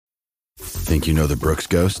Think you know the Brooks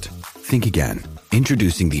Ghost? Think again.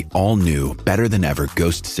 Introducing the all-new, better-than-ever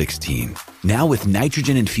Ghost 16. Now with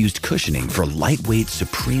nitrogen-infused cushioning for lightweight,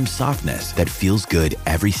 supreme softness that feels good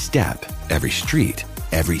every step, every street,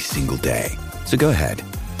 every single day. So go ahead,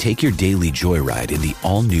 take your daily joyride in the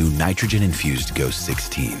all-new nitrogen-infused Ghost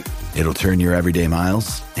 16. It'll turn your everyday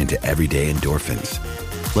miles into everyday endorphins.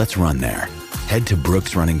 Let's run there. Head to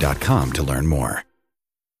brooksrunning.com to learn more.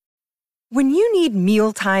 When you need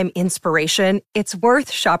mealtime inspiration, it's worth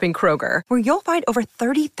shopping Kroger, where you'll find over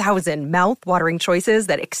 30,000 mouth-watering choices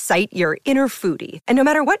that excite your inner foodie. And no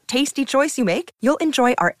matter what tasty choice you make, you'll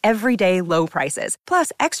enjoy our everyday low prices,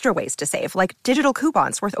 plus extra ways to save, like digital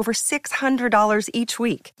coupons worth over $600 each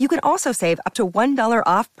week. You can also save up to $1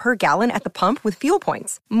 off per gallon at the pump with fuel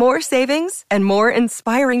points. More savings and more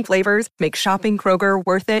inspiring flavors make shopping Kroger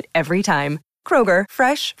worth it every time. Kroger,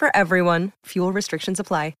 fresh for everyone. Fuel restrictions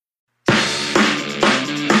apply.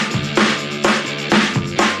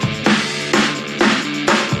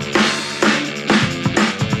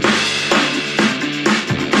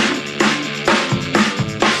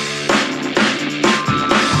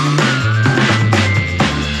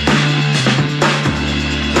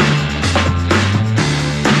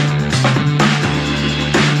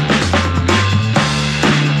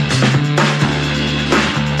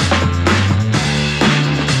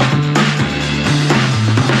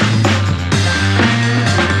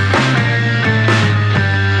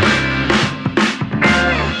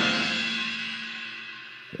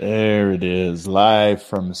 There it is, live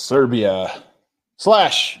from Serbia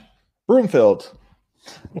 / Broomfield.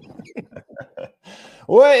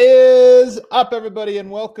 What is up, everybody, and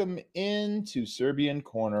welcome into Serbian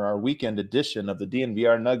Corner, our weekend edition of the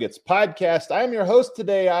DNVR Nuggets podcast. I am your host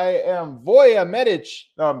today. I am Voja Medic.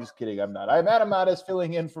 No, I'm just kidding. I'm not. I'm Adam Mares,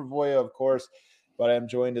 filling in for Voja, of course, but I am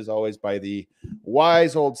joined, as always, by the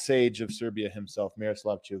wise old sage of Serbia himself,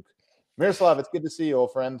 Miroslav. Miroslav, it's good to see you,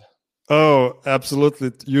 old friend. Oh,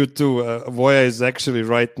 absolutely. You too. Voja is actually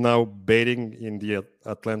right now bathing in the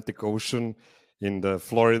Atlantic Ocean in the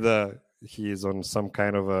Florida. He is on some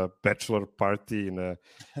kind of a bachelor party in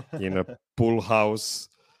a pool house,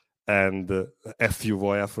 and F you,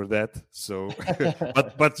 Voja, for that. So,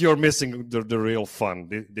 but you're missing the real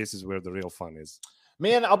fun. This is where the real fun is.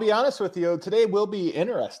 Man, I'll be honest with you. Today will be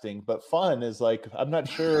interesting, but fun is like, I'm not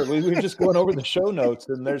sure. We were just going over the show notes,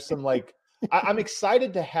 and there's some like, I'm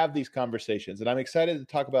excited to have these conversations, and I'm excited to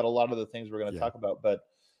talk about a lot of the things we're going to talk about. But,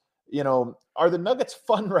 you know, are the Nuggets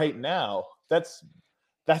fun right now? That's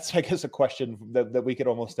I guess, a question that we could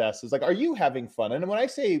almost ask is like, are you having fun? And when I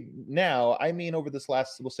say now, I mean over this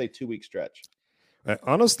last, we'll say 2-week stretch.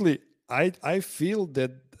 Honestly, I feel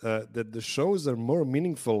that that the shows are more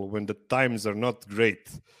meaningful when the times are not great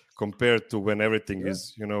compared to when everything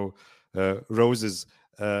is, roses.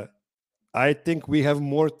 I think we have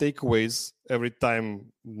more takeaways every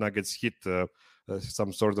time Nuggets hit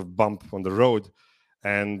some sort of bump on the road,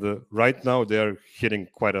 and right now they are hitting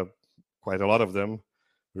quite a lot of them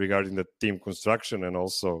regarding the team construction and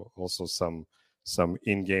also some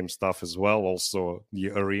in-game stuff as well, also the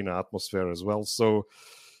arena atmosphere as well. So,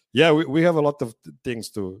 yeah, we have a lot of things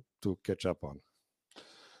to catch up on.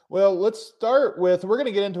 Well, let's start with, we're going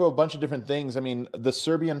to get into a bunch of different things. I mean, the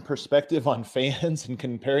Serbian perspective on fans and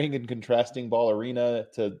comparing and contrasting Ball Arena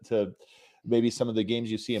to maybe some of the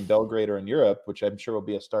games you see in Belgrade or in Europe, which I'm sure will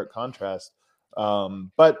be a stark contrast.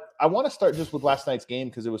 But I want to start just with last night's game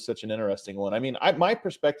because it was such an interesting one. I mean, my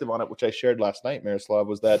perspective on it, which I shared last night, Miroslav,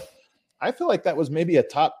 was that I feel like that was maybe a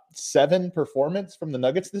top 7 performance from the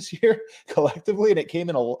Nuggets this year collectively, and it came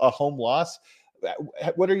in a home loss.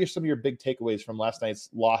 What are some of your big takeaways from last night's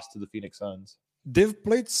loss to the Phoenix Suns? They've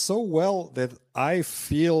played so well that I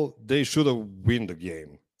feel they should have won the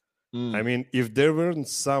game. I mean, if there weren't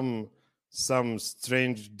some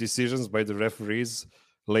strange decisions by the referees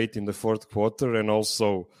late in the fourth quarter, and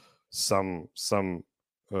also some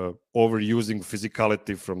overusing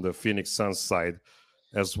physicality from the Phoenix Suns side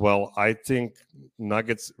as well, I think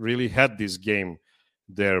Nuggets really had this game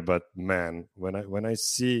there. But man, when I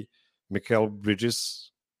see Mikal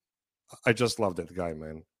Bridges, I just love that guy,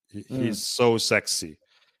 man. He's so sexy,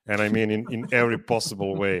 and I mean in every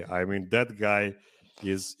possible way. I mean, that guy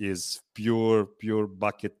is pure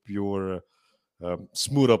bucket, pure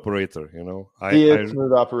smooth operator. You know, he is a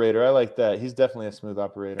smooth operator. I like that. He's definitely a smooth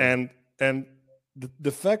operator. And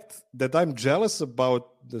the fact that I'm jealous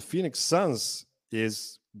about the Phoenix Suns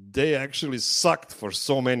is they actually sucked for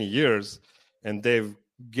so many years, and they've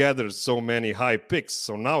gathered so many high picks.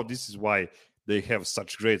 So now this is why they have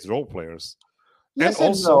such great role players. Yes and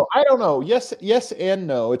also, no. I don't know. Yes and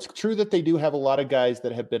no. It's true that they do have a lot of guys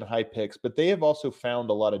that have been high picks, but they have also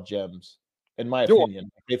found a lot of gems. in my Yo, opinion.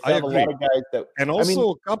 They I found a agree. lot of guys that, And I mean,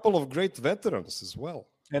 also a couple of great veterans as well.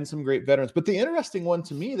 and some great veterans. But the interesting one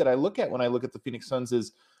to me that I look at when I look at the Phoenix Suns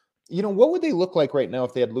is, what would they look like right now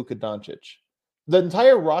if they had Luka Doncic? The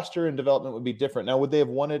entire roster and development would be different. Now, would they have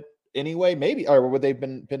won it anyway? Maybe. Or would they have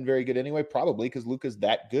been very good anyway? Probably, because Luka's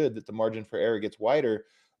that good that the margin for error gets wider.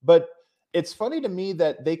 But it's funny to me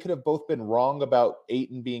that they could have both been wrong about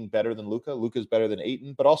Ayton being better than Luka. Luka's better than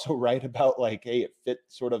Ayton, but also right about like, hey, it fit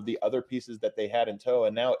sort of the other pieces that they had in tow.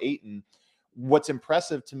 And now Ayton, what's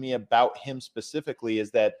impressive to me about him specifically is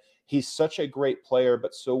that he's such a great player,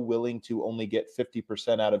 but so willing to only get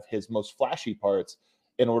 50% out of his most flashy parts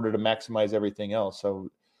in order to maximize everything else. So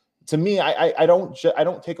to me, I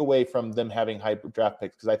don't take away from them having high draft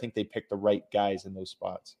picks because I think they picked the right guys in those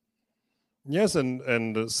spots. Yes,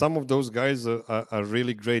 and some of those guys are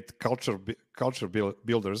really great culture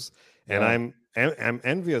builders, and I'm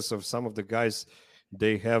envious of some of the guys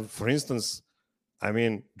they have. For instance, I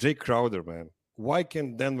mean, Jay Crowder, man. Why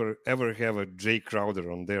can't Denver ever have a Jay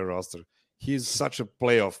Crowder on their roster? He's such a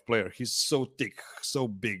playoff player. He's so thick, so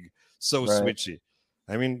big, so switchy.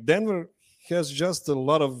 I mean, Denver has just a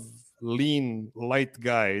lot of lean, light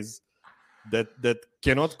guys that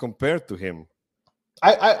cannot compare to him.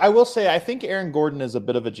 I will say I think Aaron Gordon is a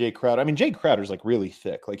bit of a Jay Crowder. I mean, Jay Crowder's like really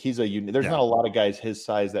thick. Like he's there's not a lot of guys his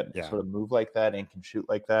size that sort of move like that and can shoot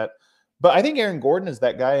like that. But I think Aaron Gordon is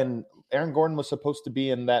that guy, and Aaron Gordon was supposed to be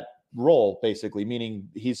in that role, basically, meaning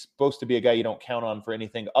he's supposed to be a guy you don't count on for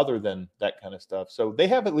anything other than that kind of stuff. So they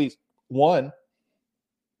have at least one.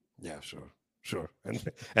 Yeah, sure.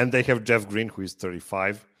 And they have Jeff Green, who is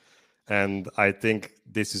 35. And I think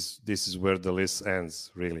this is where the list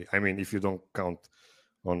ends, really. I mean, if you don't count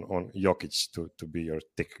on Jokic to be your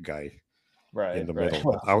thick guy in the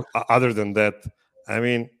middle. Well, other than that, I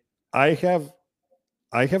mean, I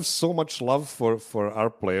have so much love for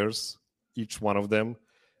our players, each one of them,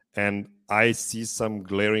 and I see some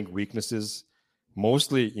glaring weaknesses,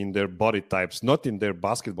 mostly in their body types, not in their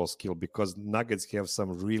basketball skill, because Nuggets have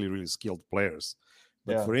some really, really skilled players.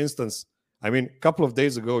 But for instance, I mean, a couple of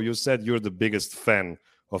days ago, you said you're the biggest fan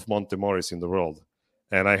of Monte Morris in the world.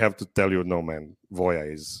 And I have to tell you, no, man,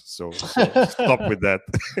 Voya is. So stop with that.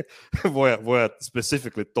 Voya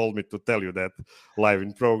specifically told me to tell you that live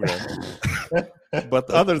in program. But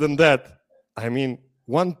other than that, I mean,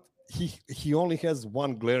 he only has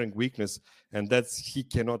one glaring weakness, and that's he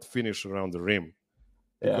cannot finish around the rim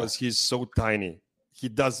because he's so tiny. He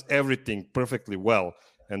does everything perfectly well,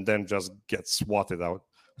 and then just gets swatted out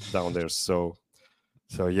down there. So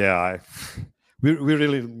yeah, we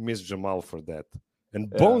really miss Jamal for that. And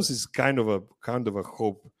Bones is kind of a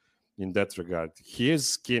hope in that regard. He is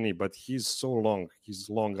skinny, but he's so long. His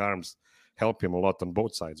long arms help him a lot on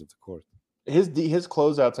both sides of the court. His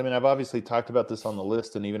closeouts, I mean, I've obviously talked about this on the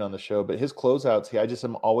list and even on the show, but his closeouts, I just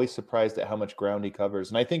am always surprised at how much ground he covers.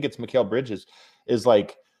 And I think it's Mikal Bridges is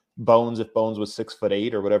like Bones if Bones was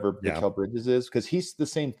 6'8" or whatever Mikal Bridges is, because he's the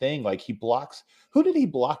same thing. Like he blocks. Who did he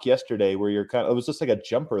block yesterday where it was just like a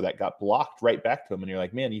jumper that got blocked right back to him, and you're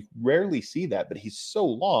like, man, you rarely see that, but he's so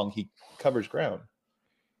long, he covers ground.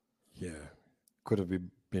 Yeah, could have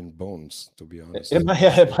been Bones, to be honest. It might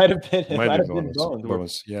have been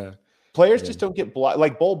Bones. Yeah. Players just don't get blocked.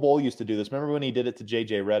 Like Bol used to do this. Remember when he did it to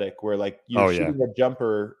JJ Redick, where like you're shooting a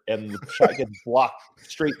jumper and the shot gets blocked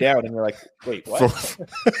straight down, and you're like, wait, what?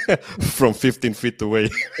 From 15 feet away.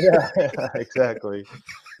 Yeah, exactly.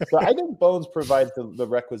 So I think Bones provides the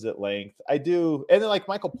requisite length. I do, and then like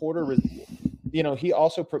Michael Porter, he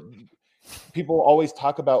also. People always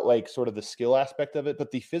talk about like sort of the skill aspect of it,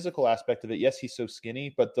 but the physical aspect of it, yes, he's so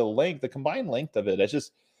skinny, but the combined length of it, it's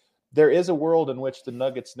just. There is a world in which the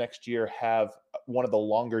Nuggets next year have one of the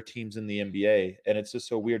longer teams in the NBA, and it's just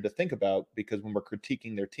so weird to think about because when we're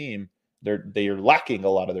critiquing their team, they are lacking a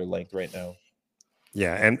lot of their length right now.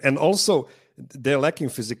 Yeah, and also they're lacking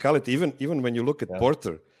physicality. Even when you look at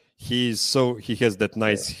Porter, he has that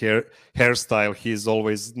nice hairstyle. He's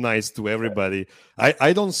always nice to everybody.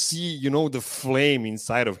 I don't see the flame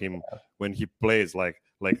inside of him when he plays like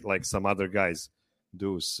some other guys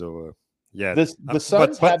do. So. Yeah, the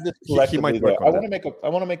Suns have this collectively. I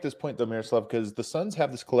want to make this point though, Miroslav, because the Suns have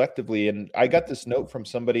this collectively, and I got this note from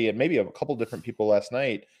somebody and maybe a couple different people last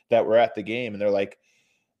night that were at the game, and they're like,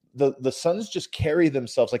 the Suns just carry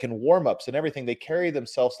themselves like in warmups and everything. They carry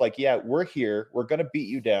themselves like, yeah, we're here, we're gonna beat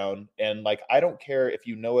you down, and like I don't care if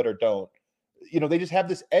you know it or don't. They just have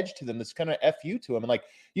this edge to them, this kind of FU to them. And like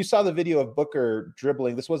you saw the video of Booker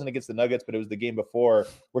dribbling. This wasn't against the Nuggets, but it was the game before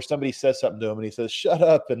where somebody says something to him and he says, shut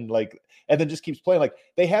up. And then just keeps playing. Like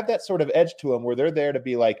they have that sort of edge to them where they're there to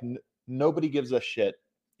be like, nobody gives a shit.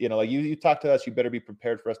 You know, like you talk to us, you better be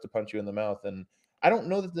prepared for us to punch you in the mouth. And I don't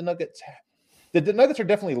know that the Nuggets are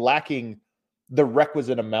definitely lacking the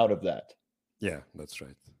requisite amount of that. Yeah, that's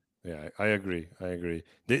right. Yeah, I agree.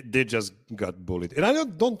 They just got bullied, and I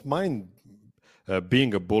don't mind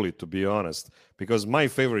being a bully, to be honest, because my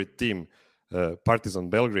favorite team, Partizan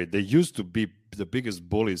Belgrade, they used to be the biggest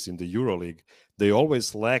bullies in the EuroLeague. They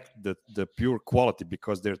always lacked the pure quality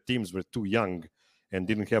because their teams were too young and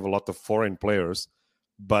didn't have a lot of foreign players.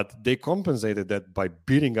 But they compensated that by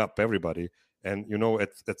beating up everybody. And, you know,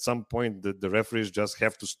 at some point, the referees just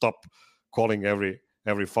have to stop calling every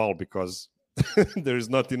foul because there is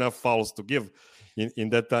not enough fouls to give in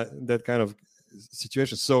that kind of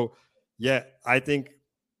situation. So, yeah, I think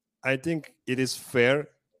it is fair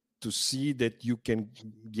to see that you can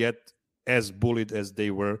get as bullied as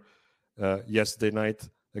they were yesterday night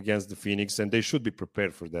against the Phoenix, and they should be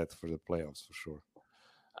prepared for that for the playoffs for sure.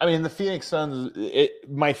 I mean, the Phoenix Suns,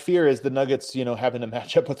 my fear is the Nuggets, you know, having to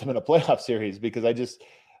match up with them in a playoff series, because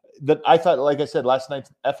I thought, like I said, last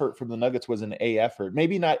night's effort from the Nuggets was an A effort.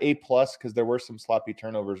 Maybe not A+, because there were some sloppy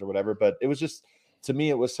turnovers or whatever, but it was just, to me,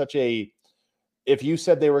 it was such a, if you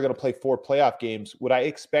said they were going to play 4 playoff games, would I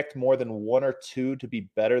expect more than 1 or 2 to be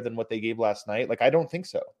better than what they gave last night? Like, I don't think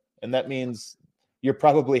so. And that means you're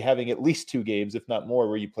probably having at least 2 games, if not more,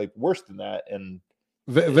 where you play worse than that. And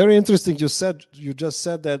very interesting. You just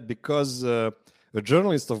said that because a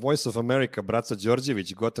journalist of Voice of America, Braca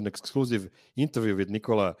Đorđević, got an exclusive interview with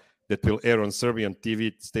Nikola that will air on Serbian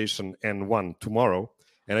TV station N1 tomorrow.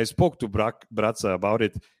 And I spoke to Braca about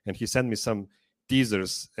it, and he sent me some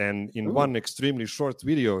teasers. And in one extremely short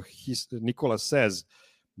video, Nikola says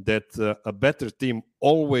that a better team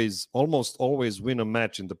almost always win a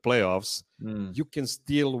match in the playoffs. You can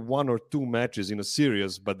steal 1 or 2 matches in a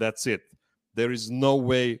series, but that's it. There is no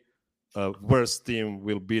way a worse team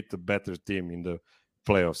will beat a better team in the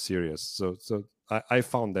playoff series. So I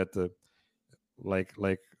found that a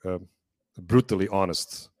brutally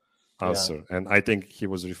honest answer. Yeah. And I think he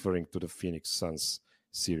was referring to the Phoenix Suns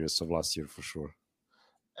series of last year for sure.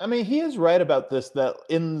 I mean, he is right about this, that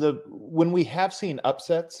when we have seen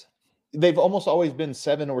upsets, they've almost always been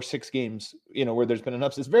 7 or 6 games, you know, where there's been an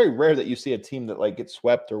upset. It's very rare that you see a team that like gets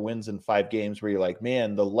swept or wins in 5 games where you're like,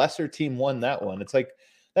 man, the lesser team won that one. It's like,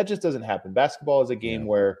 that just doesn't happen. Basketball is a game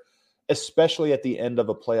where, especially at the end of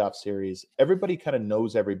a playoff series, everybody kind of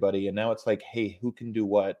knows everybody. And now it's like, hey, who can do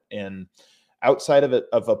what? And outside of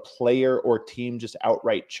a player or team just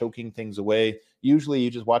outright choking things away, usually you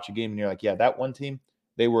just watch a game and you're like, yeah, that one team,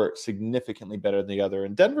 they were significantly better than the other.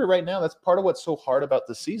 And Denver right now, that's part of what's so hard about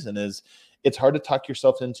the season, is it's hard to talk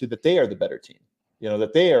yourself into that they are the better team. You know,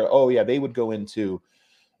 that they are, they would go into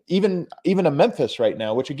even a Memphis right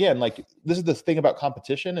now, which again, like, this is the thing about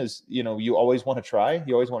competition is, you know, you always want to try,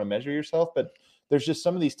 you always want to measure yourself, but there's just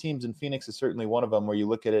some of these teams, and Phoenix is certainly one of them, where you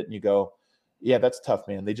look at it and you go, yeah, that's tough,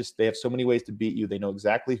 man. They have so many ways to beat you. They know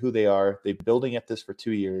exactly who they are. They've been building at this for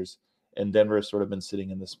 2 years, and Denver has sort of been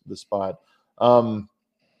sitting in this spot.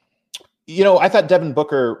 You know, I thought Devin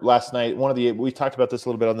Booker last night, we talked about this a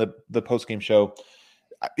little bit on the post-game show.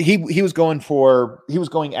 He was going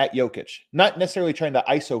at Jokic, not necessarily trying to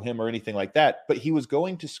ISO him or anything like that, but he was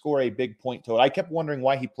going to score a big point total. I kept wondering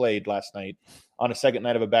why he played last night on a second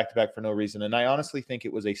night of a back-to-back for no reason. And I honestly think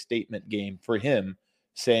it was a statement game for him,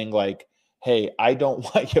 saying like, hey, I don't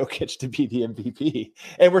want Jokic to be the MVP.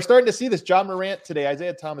 And we're starting to see this. John Morant today,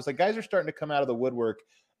 Isaiah Thomas, like, guys are starting to come out of the woodwork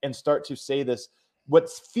and start to say this,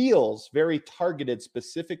 what feels very targeted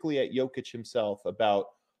specifically at Jokic himself, about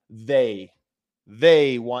they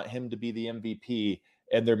want him to be the MVP,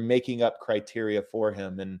 and they're making up criteria for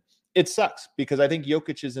him. And it sucks, because I think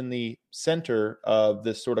Jokic is in the center of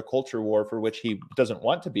this sort of culture war for which he doesn't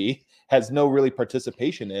want to be, has no really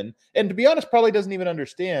participation in, and to be honest, probably doesn't even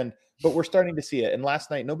understand, but we're starting to see it. And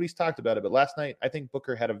last night, nobody's talked about it, but last night, I think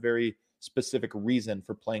Booker had a very specific reason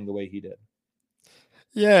for playing the way he did.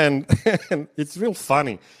 Yeah, and it's real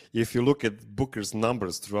funny if you look at Booker's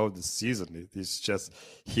numbers throughout the season. It's just,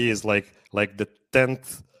 he is like the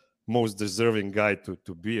 10th most deserving guy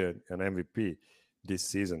to be an MVP this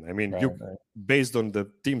season. I mean, based on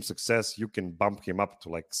the team success, you can bump him up to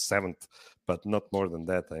like 7th, but not more than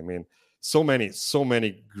that. I mean, so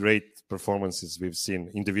many great performances we've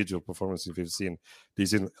seen, individual performances we've seen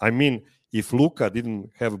this season. I mean, if Luka didn't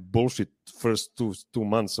have a bullshit first two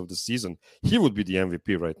months of the season, he would be the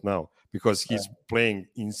MVP right now, because he's playing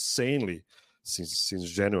insanely since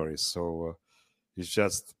January. So it's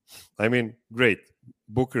just, I mean, great.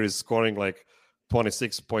 Booker is scoring like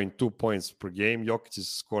 26.2 points per game. Jokic is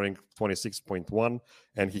scoring 26.1,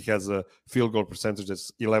 and he has a field goal percentage that's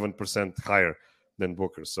 11% higher than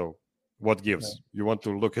Booker. So what gives. You want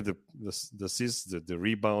to look at the assists, the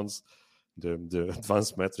rebounds, the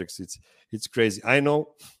advanced metrics. It's crazy. I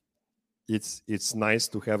know it's nice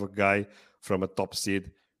to have a guy from a top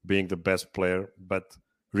seed being the best player, but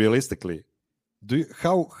realistically,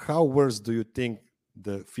 how worse do you think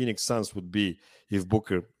the Phoenix Suns would be if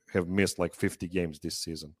Booker have missed like 50 games this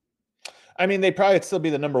season? I mean, they probably still be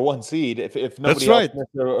the number one seed if nobody That's right. else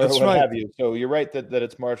missed or That's what right. have you. So you're right that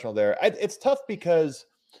it's marginal there. It's tough because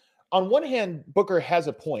on one hand, Booker has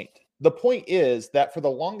a point. The point is that for the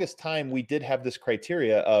longest time, we did have this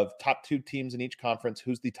criteria of top 2 teams in each conference,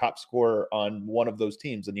 who's the top scorer on one of those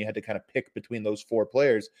teams. And you had to kind of pick between those 4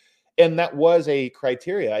 players. And that was a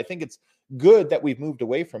criteria. I think it's good that we've moved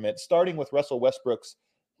away from it, starting with Russell Westbrook's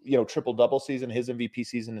triple-double season, his MVP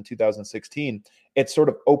season in 2016. It's sort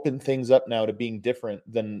of opened things up now to being different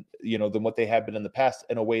than what they have been in the past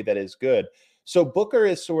in a way that is good. So Booker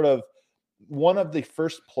is sort of one of the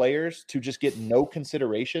first players to just get no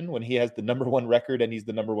consideration when he has the number 1 record and he's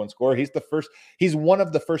the number 1 scorer. He's one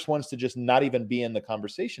of the first ones to just not even be in the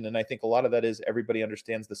conversation. And I think a lot of that is everybody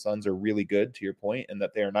understands the Suns are really good, to your point, and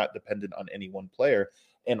that they are not dependent on any one player.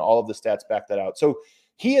 And all of the stats back that out. So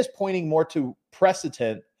he is pointing more to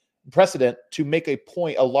precedent to make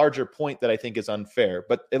a larger point that I think is unfair,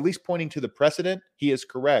 but at least pointing to the precedent, he is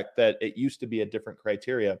correct that it used to be a different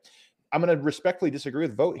criteria. I'm going to respectfully disagree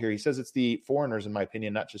with Vogt here. He says it's the foreigners, in my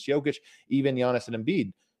opinion, not just Jokic, even Giannis and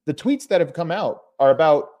Embiid. The tweets that have come out are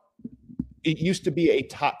about it used to be a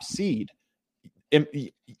top seed.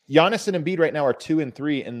 Giannis and Embiid right now are 2 and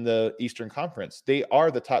 3 in the Eastern Conference. They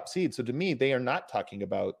are the top seed. So to me, they are not talking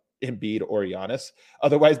about Embiid or Giannis.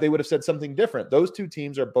 Otherwise, they would have said something different. Those 2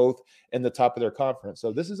 teams are both in the top of their conference.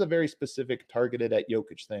 So this is a very specific targeted at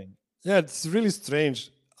Jokic thing. Yeah, it's really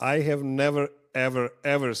strange. I have never,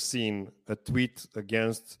 ever seen a tweet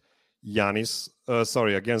against against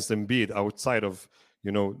Embiid outside of,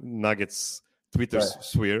 Nuggets Twitter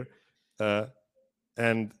sphere.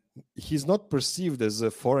 And he's not perceived as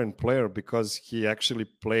a foreign player because he actually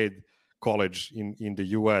played college in the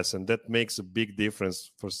US, and that makes a big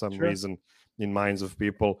difference for some reason in minds of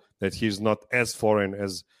people, that he's not as foreign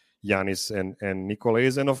as Giannis and Nikola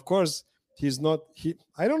is. And of course,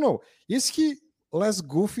 I don't know, is he less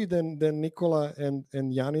goofy than Nikola and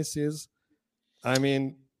Giannis is? I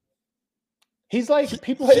mean, he's like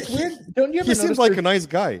it's weird. Don't you ever he seems like a nice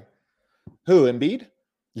guy. Who, Embiid?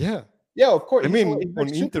 Yeah, of course. I mean, on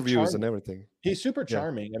interviews charming. and everything. He's super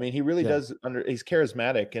charming. I mean, he really does. He's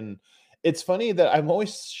charismatic, and it's funny that I'm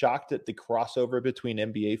always shocked at the crossover between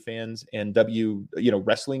NBA fans and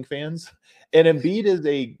wrestling fans. And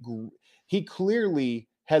Embiid he clearly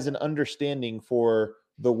has an understanding for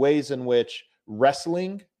the ways in which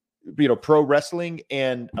wrestling, pro wrestling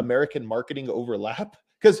and American marketing overlap.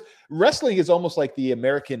 Because wrestling is almost like the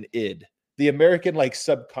American id, the American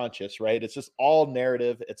subconscious, right? It's just all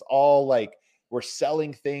narrative. It's all we're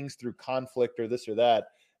selling things through conflict or this or that.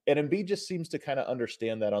 And Embiid just seems to kind of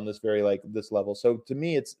understand that on this very this level. So to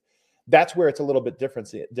me, that's where it's a little bit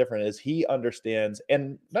different is he understands,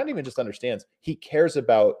 and not even just understands, he cares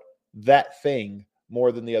about that thing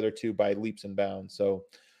more than the other 2 by leaps and bounds. So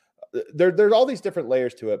there's all these different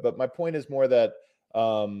layers to it. But my point is more that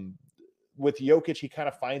with Jokic, he kind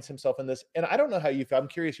of finds himself in this. And I don't know how you feel. I'm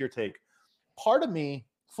curious your take. Part of me,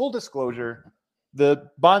 full disclosure, the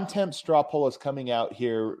Bontemps straw poll is coming out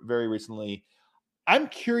here very recently. I'm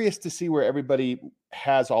curious to see where everybody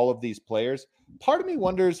has all of these players. Part of me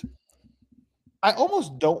wonders, I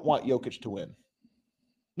almost don't want Jokic to win.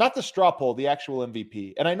 Not the straw poll, the actual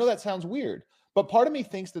MVP. And I know that sounds weird, but part of me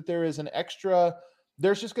thinks that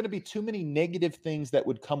there's just going to be too many negative things that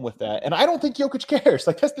would come with that. And I don't think Jokic cares.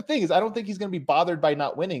 That's the thing, is I don't think he's going to be bothered by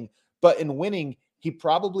not winning, but in winning, he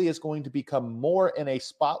probably is going to become more in a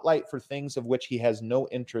spotlight for things of which he has no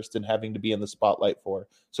interest in having to be in the spotlight for.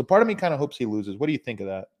 So part of me kind of hopes he loses. What do you think of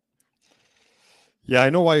that? Yeah,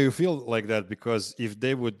 I know why you feel like that, because if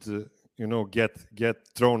they would, get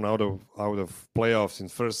thrown out of playoffs in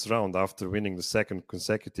first round after winning the second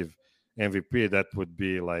consecutive MVP, that would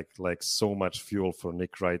be like so much fuel for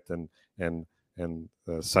Nick Wright and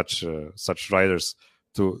such writers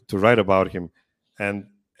to write about him.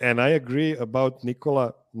 And I agree about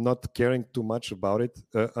Nikola not caring too much about it.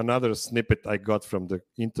 Another snippet I got from the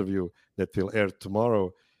interview that will air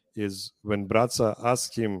tomorrow is when Bratza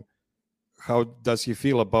asked him how does he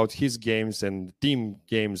feel about his games and team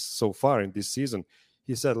games so far in this season.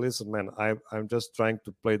 He said, "Listen, man, I'm just trying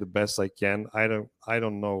to play the best I can. I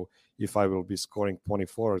don't know if I will be scoring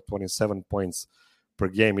 24 or 27 points per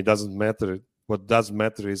game. It doesn't matter. What does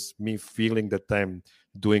matter is me feeling that I'm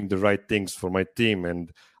doing the right things for my team,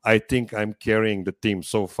 and I think I'm carrying the team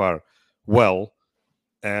so far. well,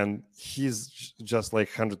 and he's just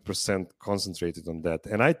like 100% concentrated on that.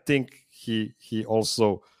 And I think he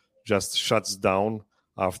also just shuts down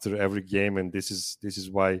after every game, and this is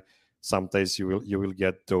why sometimes you will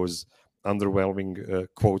get those underwhelming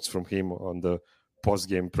quotes from him on the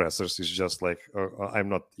post-game pressers. It's just like, I'm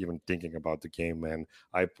not even thinking about the game, man.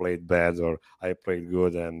 I played bad or I played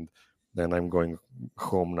good, and then I'm going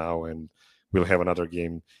home now, and we'll have another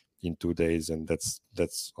game in 2 days, and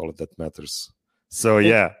that's all that matters. So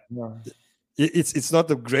yeah, it's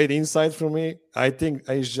not a great insight for me. I think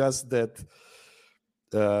it's just that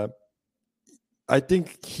I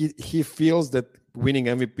think he feels that winning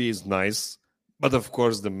MVP is nice, but of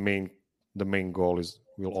course the main goal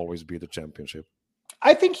will always be the championship.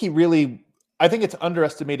 I think it's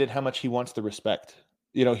underestimated how much he wants the respect.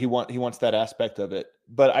 He wants that aspect of it.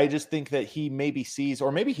 But I just think that he maybe sees,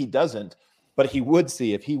 or maybe he doesn't, but he would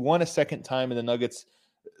see if he won a second time in the Nuggets.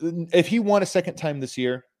 If he won a second time this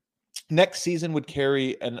year, next season would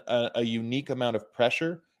carry a unique amount of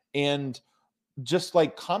pressure and just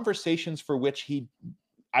like conversations for which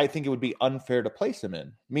I think it would be unfair to place him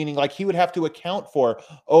in. Meaning like he would have to account for,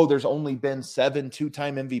 there's only been 7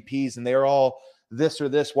 two-time MVPs and they're all this or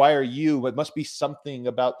this. Why are you? It must be something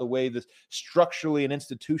about the way this structurally and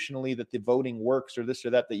institutionally that the voting works or this or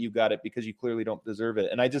that you got it because you clearly don't deserve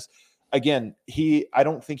it. And I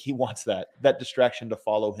don't think he wants that distraction to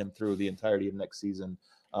follow him through the entirety of next season.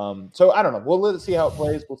 So I don't know. Let's see how it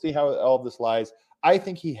plays. We'll see how all of this lies. I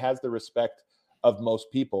think he has the respect of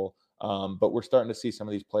most people, but we're starting to see some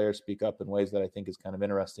of these players speak up in ways that I think is kind of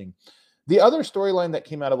interesting. The other storyline that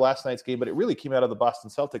came out of last night's game, but it really came out of the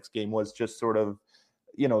Boston Celtics game, was just sort of,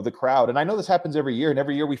 the crowd. And I know this happens every year, and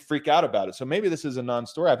every year we freak out about it. So maybe this is a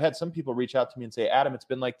non-story. I've had some people reach out to me and say, Adam, it's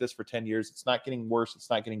been like this for 10 years. It's not getting worse.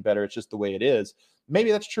 It's not getting better. It's just the way it is.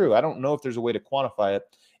 Maybe that's true. I don't know if there's a way to quantify it.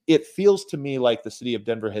 It feels to me like the city of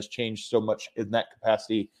Denver has changed so much in that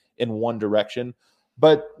capacity in one direction.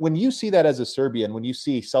 But when you see that as a Serbian, when you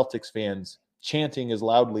see Celtics fans chanting as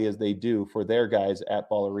loudly as they do for their guys at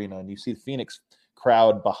Ball Arena, and you see the Phoenix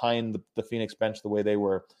crowd behind the Phoenix bench the way they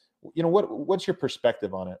were, what's your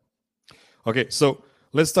perspective on it? Okay, so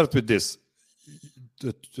let's start with this.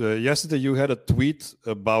 Yesterday you had a tweet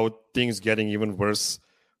about things getting even worse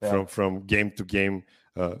from game to game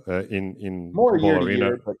in more Ball year Arena. To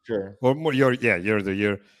year, but sure. Or more year to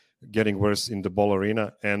year, getting worse in the Ball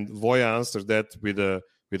Arena. And Voya answered that with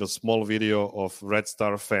a small video of Red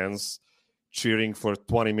Star fans cheering for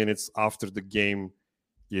 20 minutes after the game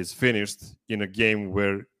is finished in a game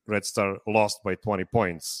where Red Star lost by 20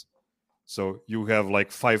 points. So you have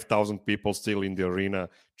like 5,000 people still in the arena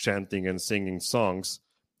chanting and singing songs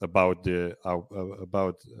about their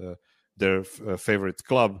favorite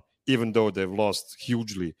club, even though they've lost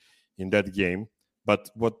hugely in that game. But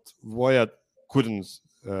what Voya couldn't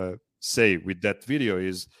say with that video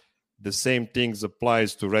is the same things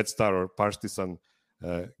applies to Red Star or Partizan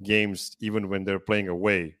games, even when they're playing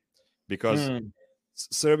away, because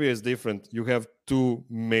Serbia is different. You have two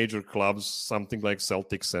major clubs, something like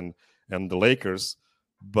Celtics and the Lakers,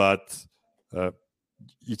 but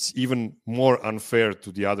it's even more unfair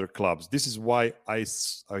to the other clubs. This is why I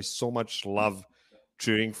so much love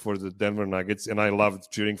cheering for the Denver Nuggets, and I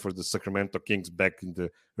loved cheering for the Sacramento Kings back in the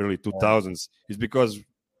early 2000s. It's because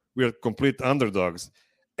we are complete underdogs,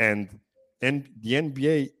 and the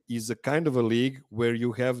NBA is a kind of a league where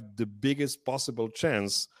you have the biggest possible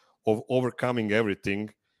chance of overcoming everything,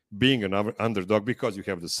 being an underdog, because you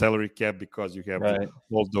have the salary cap, because you have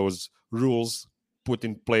all those rules put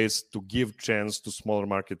in place to give chance to smaller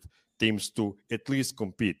market teams to at least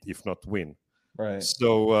compete, if not win. Right.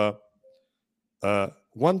 So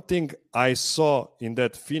one thing I saw in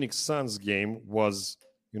that Phoenix Suns game was,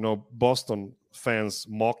 Boston fans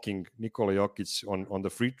mocking Nikola Jokic on the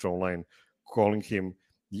free throw line, calling him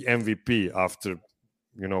the MVP after,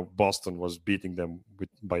 Boston was beating them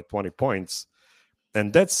by 20 points.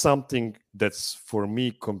 And that's something that's, for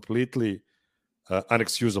me, completely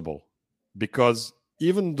unexcusable. Because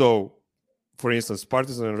even though, for instance,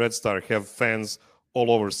 Partizan and Red Star have fans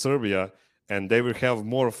all over Serbia, and they will have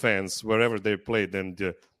more fans wherever they play than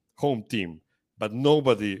the home team, but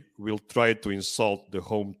nobody will try to insult the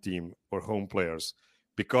home team or home players,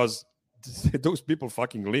 because those people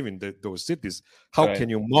fucking live in those cities. How can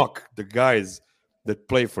you mock the guys that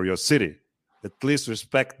play for your city? At least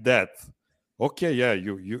respect that. Okay, yeah,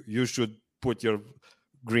 you should put your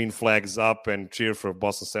green flags up and cheer for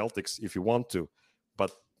Boston Celtics if you want to,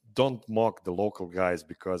 but don't mock the local guys,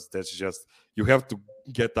 because that's just, you have to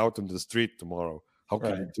get out on the street tomorrow. How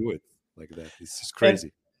can you do it like that? It's just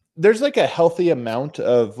crazy. there's like a healthy amount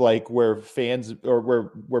of like where fans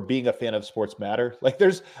or where being a fan of sports matter. Like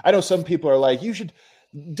I know some people are like,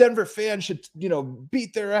 Denver fans should,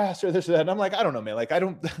 beat their ass or this or that. And I'm like, I don't know, man. Like, we're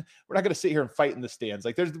not going to sit here and fight in the stands.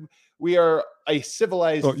 Like we are a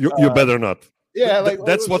civilized. Oh, you better not. Yeah. Like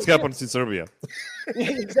that's what happens in Serbia.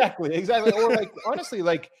 Exactly. Or like, honestly,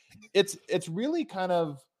 like it's really kind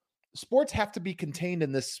of, sports have to be contained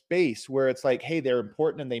in this space where it's like, hey, they're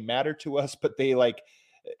important and they matter to us, but they like,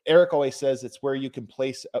 Eric always says it's where you can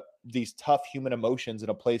place these tough human emotions in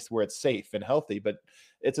a place where it's safe and healthy, but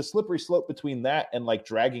it's a slippery slope between that and like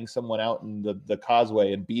dragging someone out in the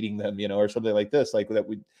causeway and beating them, or something like this, like that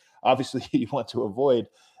we obviously you want to avoid.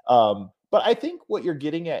 But I think what you're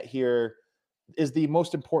getting at here is the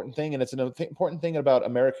most important thing. And it's an important thing about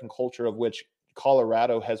American culture, of which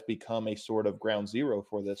Colorado has become a sort of ground zero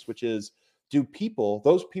for this, which is those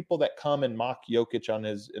people that come and mock Jokic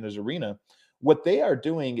in his arena, what they are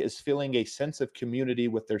doing is feeling a sense of community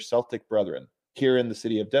with their Celtic brethren here in the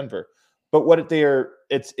city of Denver. But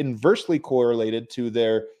it's inversely correlated to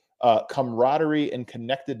their camaraderie and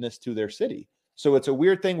connectedness to their city. So it's a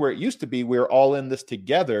weird thing where it used to be we're all in this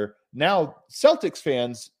together. Now Celtics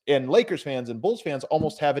fans and Lakers fans and Bulls fans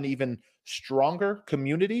almost have an even stronger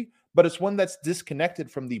community, but it's one that's disconnected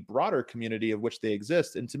from the broader community of which they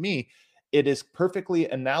exist. And to me, it is perfectly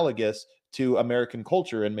analogous to American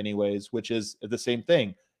culture in many ways, which is the same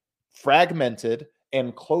thing, fragmented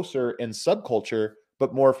and closer in subculture,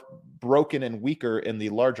 but more broken and weaker in the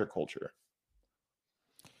larger culture.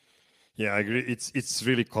 Yeah, I agree. It's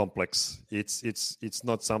really complex. It's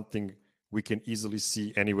not something we can easily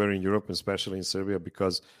see anywhere in Europe, especially in Serbia,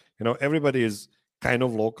 because everybody is kind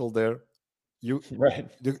of local there. Right.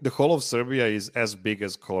 The whole of Serbia is as big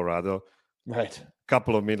as Colorado. Right.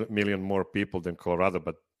 Couple of million more people than Colorado,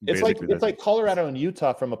 but it's like Colorado and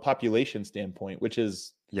Utah from a population standpoint, which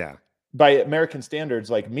is by American standards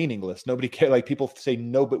like meaningless. Nobody cares. Like people say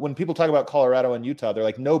no, but when people talk about Colorado and Utah, they're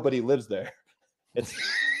like nobody lives there. It's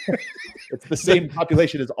the same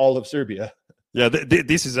population as all of Serbia. Yeah,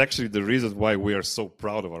 this is actually the reason why we are so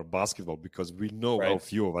proud of our basketball, because we know how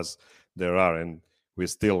few of us there are, and we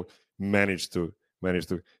still manage to.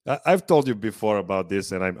 I've told you before about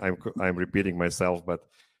this, and I'm repeating myself, but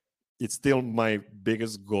it's still my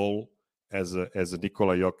biggest goal as a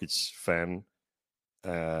Nikola Jokic fan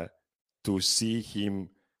to see him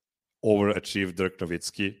overachieve Dirk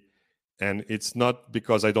Nowitzki. And it's not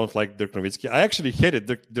because I don't like Dirk Nowitzki. I actually hated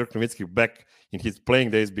Dirk Nowitzki back in his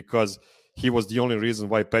playing days because he was the only reason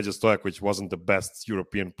why Peja Stojakovic wasn't the best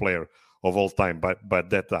European player of all time by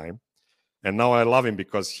that time. And now I love him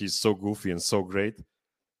because he's so goofy and so great.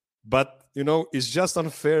 But, it's just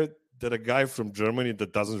unfair that a guy from Germany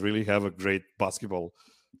that doesn't really have a great basketball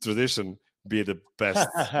tradition be the best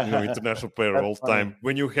international player of all time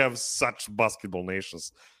when you have such basketball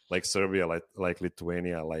nations like Serbia, like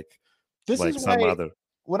Lithuania, other.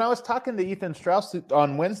 When I was talking to Ethan Strauss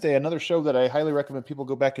on Wednesday, another show that I highly recommend people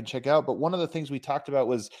go back and check out, but one of the things we talked about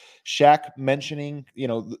was Shaq mentioning,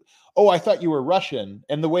 I thought you were Russian,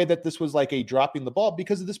 and the way that this was like a dropping the ball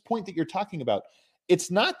because of this point that you're talking about.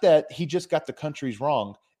 It's not that he just got the countries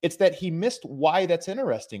wrong. It's that he missed why that's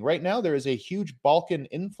interesting. Right now, there is a huge Balkan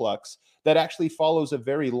influx that actually follows a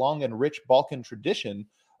very long and rich Balkan tradition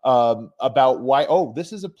about why,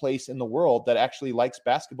 this is a place in the world that actually likes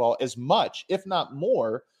basketball as much, if not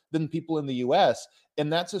more, than people in the U.S.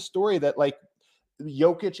 And that's a story that like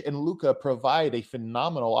Jokic and Luka provide a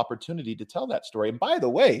phenomenal opportunity to tell that story. And by the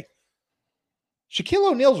way,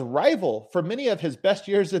 Shaquille O'Neal's rival for many of his best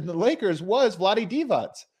years in the Lakers was Vlade Divac.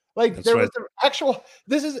 Like that's was an actual,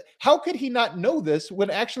 how could he not know this when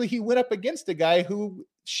actually he went up against a guy who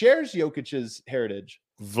shares Jokic's heritage?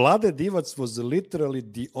 Vlade Divac was literally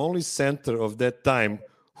the only center of that time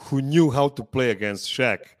who knew how to play against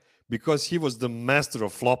Shaq because he was the master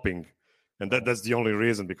of flopping. And that's the only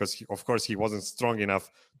reason, because of course he wasn't strong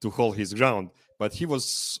enough to hold his ground, but he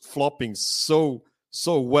was flopping so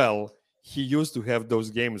well. He used to have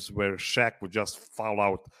those games where Shaq would just foul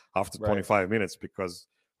out after 25 minutes because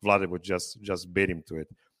Vlade would just beat him to it.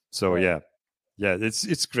 So yeah,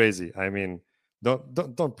 it's crazy. I mean,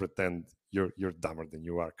 don't pretend you're dumber than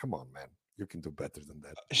you are. Come on, man, you can do better than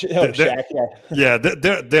that.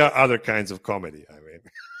 Shaq, there are other kinds of comedy. I mean,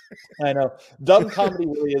 I know dumb comedy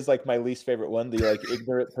really is like my least favorite one. The like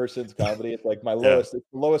ignorant person's comedy. It's like my lowest. It's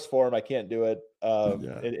the lowest form. I can't do it.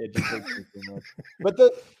 It just makes me too much.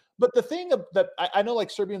 But the thing that I know,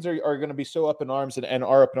 like Serbians are going to be so up in arms and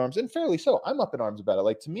are up in arms, and fairly so. I'm up in arms about it.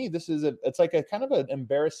 Like to me, it's like a kind of an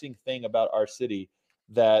embarrassing thing about our city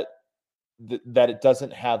that it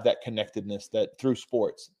doesn't have that connectedness that through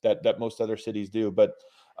sports that most other cities do. But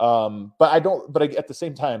But at the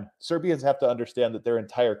same time, Serbians have to understand that their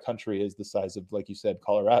entire country is the size of, like you said,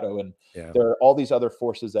 Colorado, and there are all these other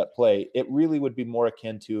forces at play. It really would be more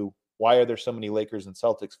akin to, why are there so many Lakers and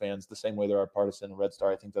Celtics fans the same way there are partisan and Red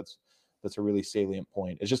Star? I think that's a really salient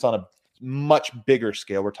point. It's just on a much bigger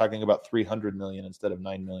scale. We're talking about 300 million instead of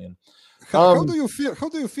 9 million. How do you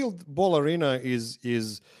feel Ball Arena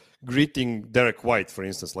is greeting Derek White, for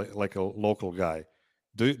instance, like a local guy?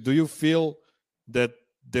 Do you feel that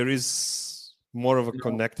there is more of a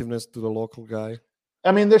connectiveness to the local guy?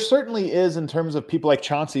 I mean, there certainly is, in terms of people like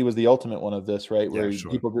Chauncey was the ultimate one of this, right? Where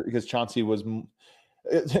because Chauncey was,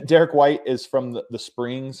 Derek White is from the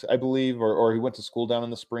Springs, I believe, or he went to school down in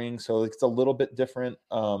the Springs, so it's a little bit different.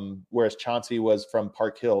 Whereas Chauncey was from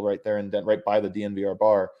Park Hill, right there right by the DNVR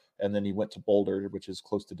bar, and then he went to Boulder, which is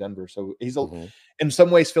close to Denver. So he's in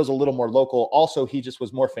some ways feels a little more local. Also, he just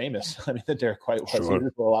was more famous. I mean, than Derek White was. He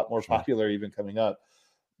was a lot more popular even coming up.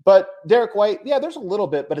 But Derek White, there's a little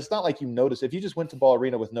bit, but it's not like you notice. If you just went to Ball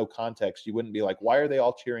Arena with no context, you wouldn't be like, why are they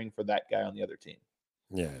all cheering for that guy on the other team?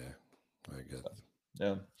 Yeah, I get it.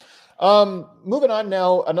 Yeah. Moving on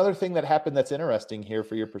now, another thing that happened that's interesting here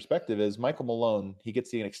for your perspective is Michael Malone. He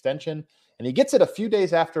gets an extension, and he gets it a few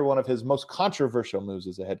days after one of his most controversial moves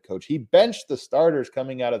as a head coach. He benched the starters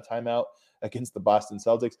coming out of timeout against the Boston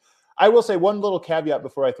Celtics. I will say one little caveat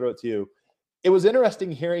before I throw it to you. It was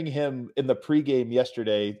interesting hearing him in the pregame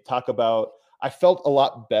yesterday talk about, I felt a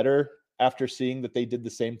lot better after seeing that they did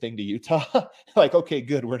the same thing to Utah. Like, okay,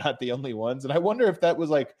 good, we're not the only ones. And I wonder if that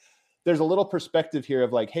was like, there's a little perspective here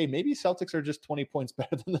of like, hey, maybe Celtics are just 20 points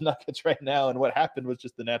better than the Nuggets right now, and what happened was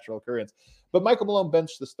just the natural occurrence. But Michael Malone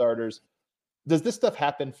benched the starters. Does this stuff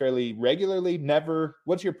happen fairly regularly? Never?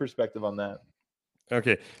 What's your perspective on that?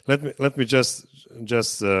 Okay, let me just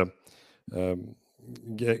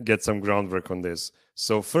get some groundwork on this.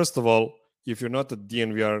 So first of all, if you're not a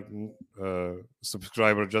DNVR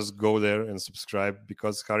subscriber, just go there and subscribe,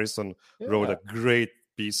 because Harrison wrote a great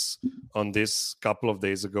piece on this a couple of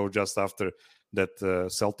days ago, just after that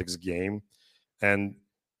Celtics game. And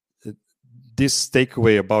this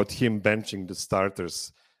takeaway about him benching the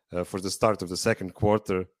starters for the start of the second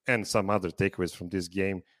quarter, and some other takeaways from this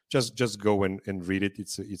game, just go and read it.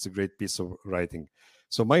 It's a great piece of writing.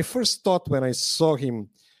 So my first thought when I saw him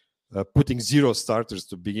putting 0 starters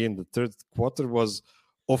to begin the third quarter was,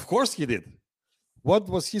 of course he did. What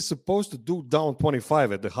was he supposed to do down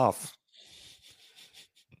 25 at the half?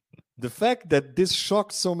 The fact that this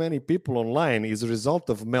shocked so many people online is a result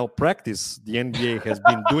of malpractice the NBA has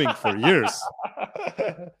been doing for years.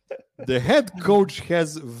 The head coach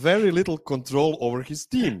has very little control over his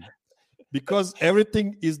team because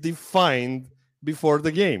everything is defined before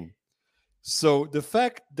the game. So the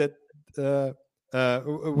fact that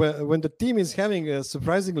when the team is having a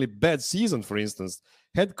surprisingly bad season, for instance,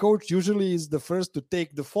 head coach usually is the first to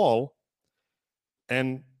take the fall.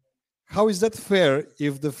 And how is that fair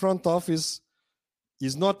if the front office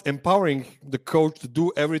is not empowering the coach to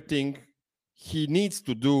do everything he needs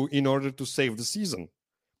to do in order to save the season?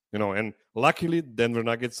 And luckily Denver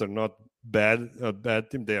Nuggets are not a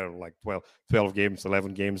bad team. They are like 12 games,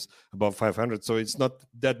 11 games above 500. So it's not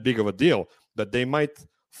that big of a deal, but they might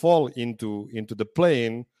fall into the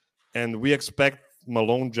play-in, and we expect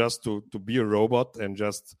Malone just to be a robot and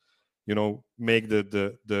just, make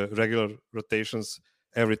the regular rotations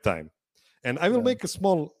every time. And I will make a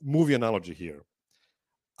small movie analogy here.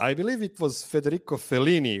 I believe it was Federico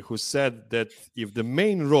Fellini who said that if the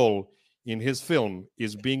main role in his film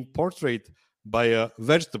is being portrayed by a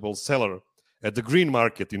vegetable seller at the green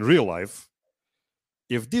market in real life,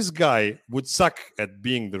 if this guy would suck at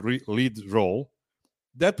being the lead role,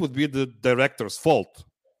 that would be the director's fault.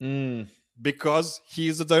 Because he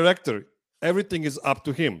is a director. Everything is up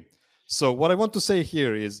to him. So what I want to say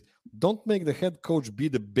here is, don't make the head coach be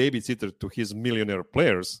the babysitter to his millionaire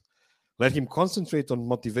players. Let him concentrate on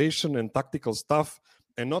motivation and tactical stuff,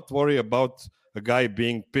 and not worry about a guy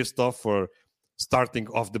being pissed off for starting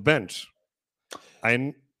off the bench. I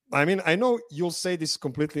mean, I know you'll say this is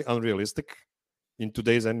completely unrealistic in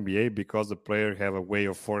today's NBA, because the players have a way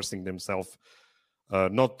of forcing themselves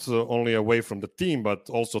not only away from the team, but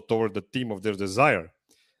also toward the team of their desire.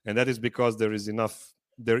 And that is because there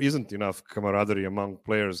isn't enough camaraderie among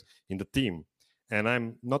players in the team. And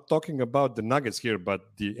I'm not talking about the Nuggets here,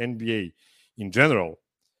 but the NBA in general.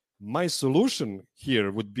 My solution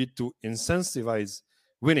here would be to incentivize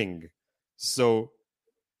winning. So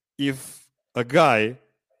if a guy,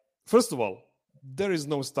 first of all, there is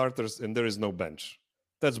no starters and there is no bench.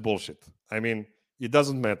 That's bullshit. I mean, it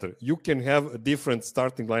doesn't matter. You can have a different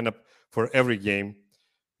starting lineup for every game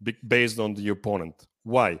based on the opponent.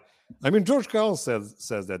 Why? I mean, George Carlin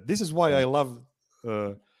says that. This is why I love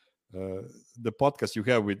the podcast you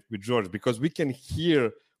have with George, because we can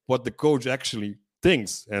hear what the coach actually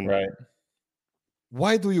thinks. And right.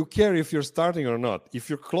 Why do you care if you're starting or not? If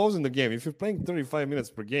you're closing the game, if you're playing 35 minutes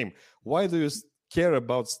per game, why do you care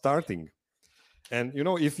about starting? And,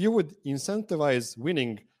 if you would incentivize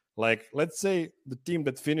winning, like, let's say the team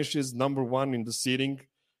that finishes number one in the seeding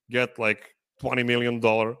get like $20 million,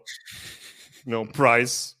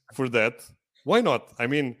 prize for that. Why not? I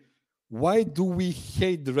mean, why do we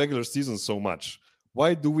hate the regular season so much?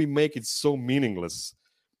 Why do we make it so meaningless?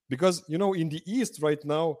 Because, in the East right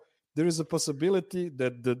now, there is a possibility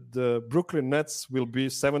that the Brooklyn Nets will be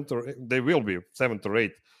seventh or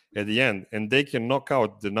eighth at the end, and they can knock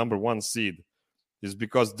out the number one seed. Is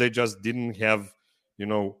because they just didn't have,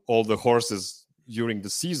 all the horses during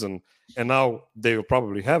the season, and now they will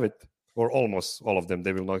probably have it, or almost all of them.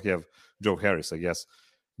 They will not have Joe Harris, I guess.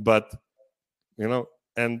 But,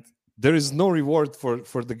 and there is no reward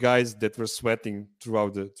for the guys that were sweating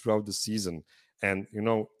throughout the season. And,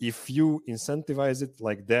 if you incentivize it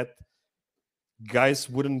like that, guys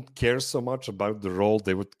wouldn't care so much about the role.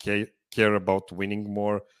 They would care about winning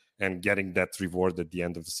more and getting that reward at the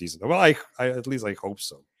end of the season. Well, I at least I hope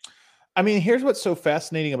so. I mean, here's what's so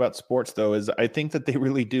fascinating about sports, though, is I think that they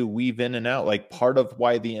really do weave in and out. Like, part of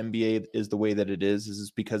why the NBA is the way that it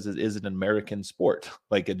is because it is an American sport.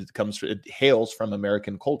 Like, it hails from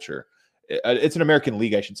American culture. It's an American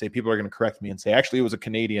league, I should say. People are going to correct me and say, actually, it was a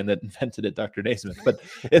Canadian that invented it, Dr. Naismith. But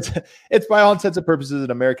it's by all intents and purposes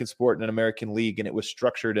an American sport and an American league, and it was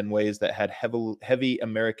structured in ways that had heavy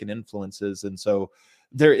American influences. And so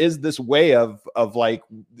there is this way of like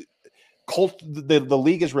the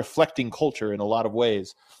league is reflecting culture in a lot of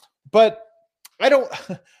ways. But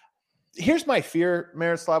here's my fear,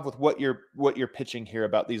 Miroslav, with what you're pitching here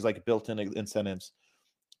about these like built-in incentives.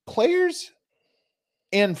 Players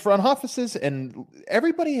and front offices and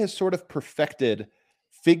everybody has sort of perfected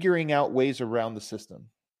figuring out ways around the system.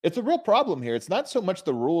 It's a real problem here. It's not so much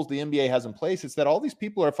the rules the NBA has in place. It's that all these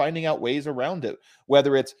people are finding out ways around it.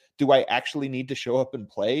 Whether it's, do I actually need to show up and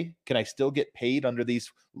play? Can I still get paid under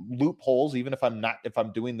these loopholes, even if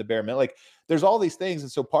I'm doing the bare minimum? Like, there's all these things.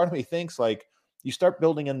 And so part of me thinks, like, you start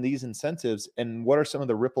building in these incentives, and what are some of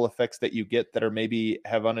the ripple effects that you get that are maybe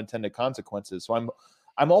have unintended consequences? So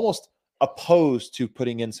I'm almost opposed to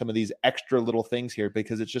putting in some of these extra little things here,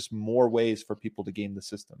 because it's just more ways for people to game the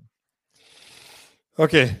system.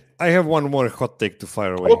 Okay, I have one more hot take to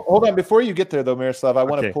fire away. Hold on. Before you get there, though, Miroslav, I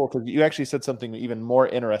want to pull, because you actually said something even more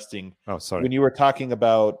interesting. Oh, sorry. When you were talking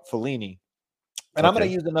about Fellini. And I'm going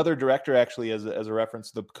to use another director, actually, as a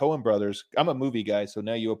reference, the Coen brothers. I'm a movie guy, so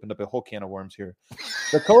now you opened up a whole can of worms here.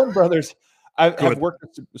 The Coen brothers, I've worked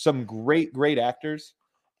with some great, great actors.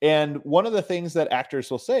 And one of the things that actors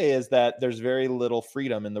will say is that there's very little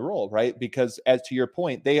freedom in the role, right? Because, as to your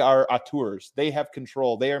point, they are auteurs. They have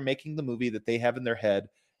control. They are making the movie that they have in their head,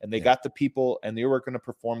 and they got the people, and they were going to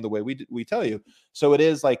perform the way we tell you. So it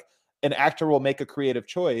is like an actor will make a creative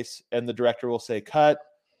choice, and the director will say, cut.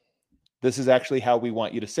 This is actually how we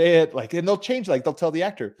want you to say it. Like, and they'll change, like they'll tell the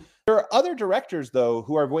actor. There are other directors, though,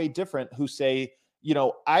 who are way different, who say,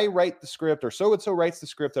 I write the script, or so-and-so writes the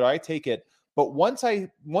script, or I take it. But once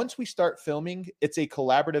we start filming, it's a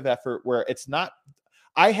collaborative effort where it's not,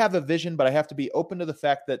 I have a vision, but I have to be open to the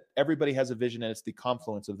fact that everybody has a vision, and it's the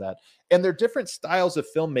confluence of that. And there are different styles of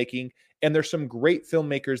filmmaking, and there's some great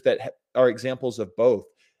filmmakers that are examples of both.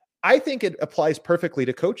 I think it applies perfectly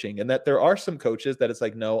to coaching, and that there are some coaches that it's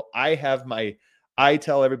like, no, I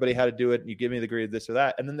tell everybody how to do it, and you give me the grade of this or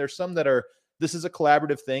that. And then there's some that are, this is a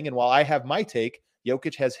collaborative thing. And while I have my take,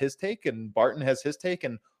 Jokic has his take and Barton has his take,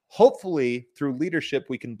 and hopefully through leadership,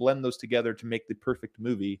 we can blend those together to make the perfect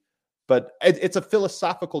movie. But it's a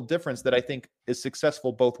philosophical difference that I think is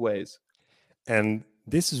successful both ways. And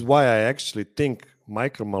this is why I actually think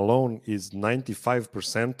Michael Malone is 95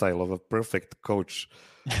 percentile of a perfect coach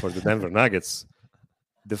for the Denver Nuggets.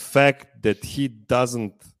 The fact that he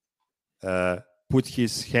doesn't put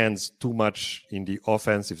his hands too much in the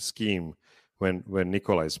offensive scheme when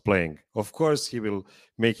Nikola is playing. Of course, he will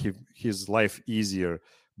make his life easier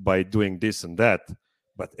by doing this and that,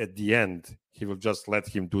 but at the end, he will just let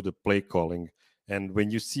him do the play calling. And when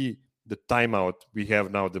you see the timeout, we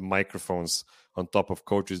have now the microphones on top of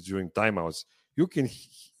coaches during timeouts. You can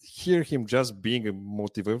hear him just being a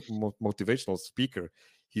motivational speaker.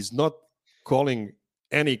 He's not calling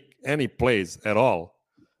any plays at all.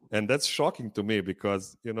 And that's shocking to me,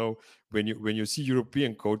 because, when you see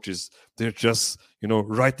European coaches, they're just,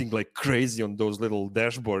 writing like crazy on those little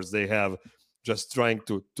dashboards they have, just trying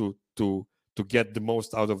to get the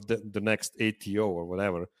most out of the next ATO or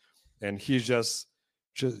whatever. and he's just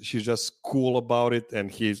cool about it,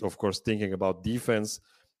 and he's of course thinking about defense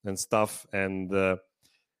and stuff. And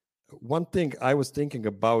one thing I was thinking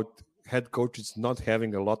about head coaches not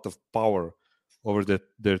having a lot of power over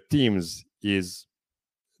their teams is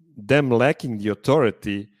them lacking the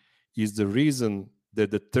authority is the reason that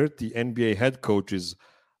the 30 NBA head coaches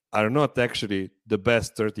are not actually the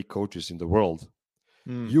best 30 coaches in the world.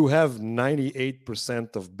 You have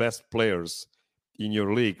 98% of best players in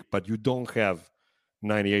your league, but you don't have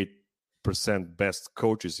 98% best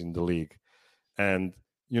coaches in the league. And,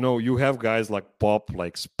 you have guys like Pop,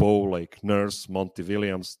 like Spo, like Nurse, Monty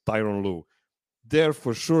Williams, Tyronn Lue. They're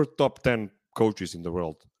for sure top 10 coaches in the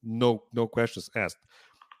world. No questions asked.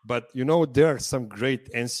 But, there are some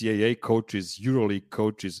great NCAA coaches, EuroLeague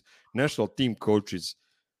coaches, national team coaches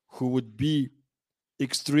who would be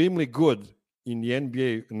extremely good in the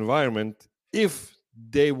NBA environment if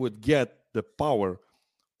they would get the power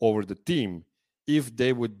over the team, if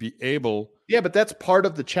they would be able. Yeah, but that's part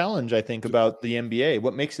of the challenge, I think, about the NBA.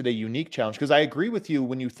 What makes it a unique challenge? Because I agree with you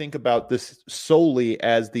when you think about this solely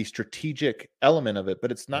as the strategic element of it,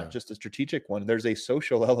 but it's not just a strategic one. There's a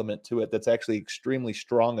social element to it that's actually extremely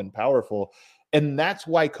strong and powerful. And that's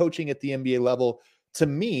why coaching at the NBA level, to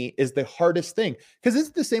me, is the hardest thing. Because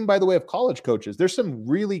it's the same, by the way, of college coaches. There's some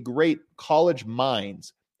really great college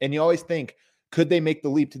minds. And you always think, could they make the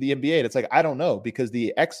leap to the NBA? And it's like, I don't know, because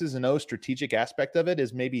the X's and O's strategic aspect of it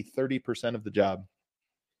is maybe 30% of the job.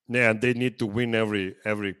 Yeah, and they need to win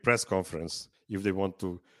every press conference if they want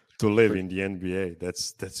to live in the NBA.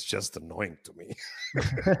 That's just annoying to me.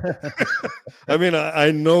 I mean,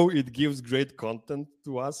 I know it gives great content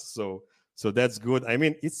to us, so that's good. I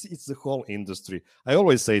mean, it's the whole industry. I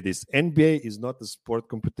always say this: NBA is not a sport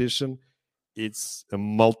competition; it's a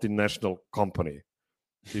multinational company.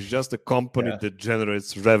 It's just a company that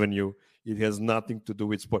generates revenue. It has nothing to do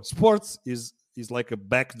with sports. Sports is like a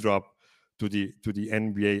backdrop to the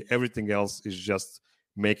NBA. Everything else is just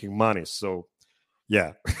making money. So,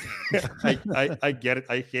 yeah, I get it.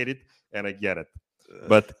 I hate it, and I get it.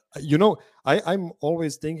 But I'm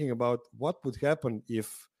always thinking about what would happen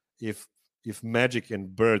if Magic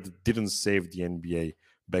and Bird didn't save the NBA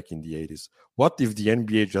back in the 80s. What if the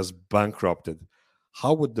NBA just bankrupted?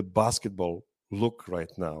 How would the basketball look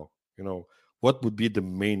right now? What would be the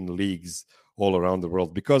main leagues all around the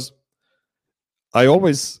world? Because I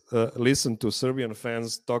always listen to Serbian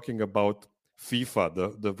fans talking about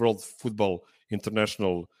FIFA, the World Football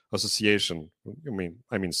International Association.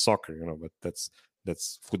 I mean soccer, but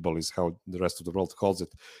that's football is how the rest of the world calls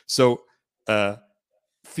it. So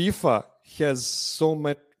FIFA has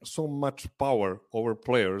so much power over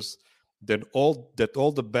players that all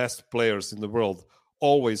the best players in the world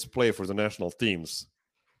always play for the national teams,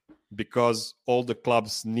 because all the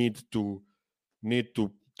clubs need to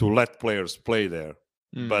let players play there.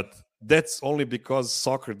 But that's only because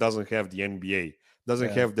soccer doesn't have the NBA,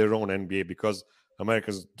 doesn't have their own NBA, because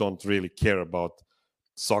Americans don't really care about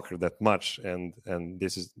soccer that much, and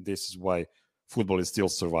this is why football is still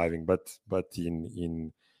surviving. But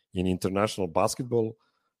in international basketball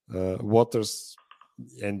waters,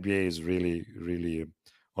 NBA is really, really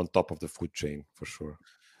on top of the food chain for sure.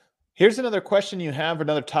 Here's another question you have,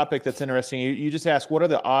 another topic that's interesting. You just asked, what are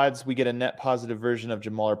the odds we get a net positive version of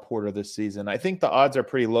Jamal or Porter this season? I think the odds are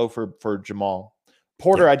pretty low for Jamal.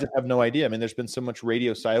 Porter, I just have no idea. I mean, there's been so much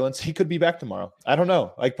radio silence. He could be back tomorrow. I don't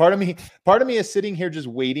know. Like part of me is sitting here just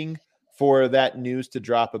waiting for that news to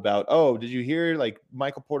drop about, oh, did you hear like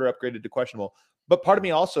Michael Porter upgraded to questionable? But part of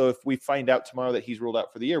me also, if we find out tomorrow that he's ruled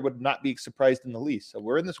out for the year, would not be surprised in the least. So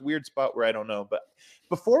we're in this weird spot where I don't know. But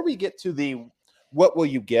before we get to the what will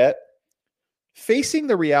you get, facing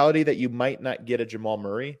the reality that you might not get a Jamal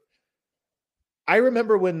Murray, I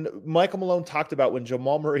remember when Michael Malone talked about when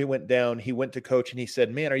Jamal Murray went down, he went to coach and he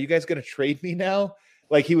said, man, are you guys going to trade me now?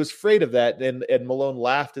 Like he was afraid of that. And Malone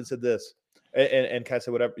laughed and said this and kind of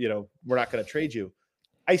said, whatever, we're not going to trade you.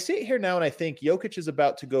 I sit here now and I think Jokic is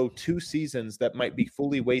about to go 2 seasons that might be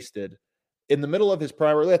fully wasted in the middle of his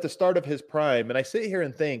prime, or at the start of his prime. And I sit here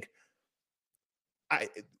and think,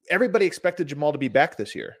 everybody expected Jamal to be back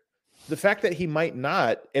this year. The fact that he might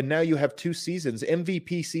not, and now you have 2 seasons,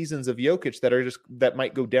 MVP seasons of Jokic that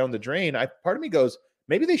might go down the drain. Part of me goes,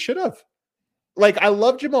 maybe they should have. Like, I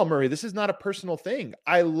love Jamal Murray. This is not a personal thing.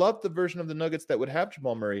 I love the version of the Nuggets that would have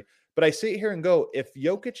Jamal Murray. But I sit here and go, if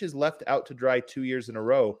Jokic is left out to dry 2 years in a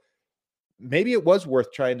row, maybe it was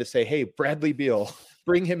worth trying to say, hey, Bradley Beal,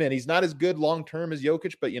 bring him in. He's not as good long-term as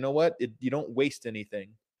Jokic, but you know what? You don't waste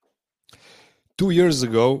anything. 2 years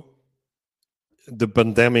ago, the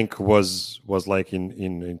pandemic was like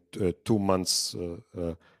in 2 months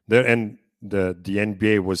there, and the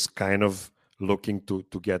NBA was kind of looking to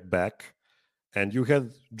get back. And you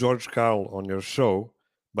had George Karl on your show,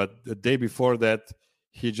 but the day before that,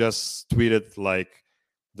 he just tweeted like,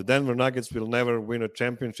 the Denver Nuggets will never win a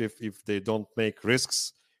championship if they don't make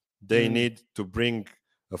risks. They need to bring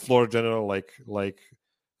a floor general like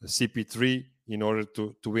CP3 in order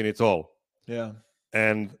to win it all. Yeah.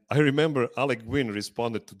 And I remember Alec Gwynn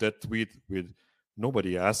responded to that tweet with,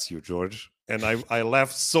 "Nobody asked you, George." And I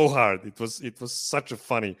laughed so hard. It was such a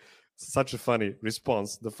funny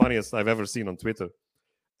response, the funniest I've ever seen on Twitter.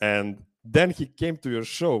 And then he came to your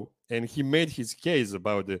show and he made his case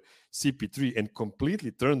about the CP3 and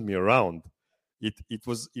completely turned me around. It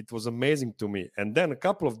was amazing to me. And then a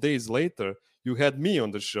couple of days later, you had me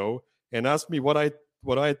on the show and asked me what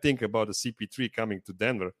I think about the CP3 coming to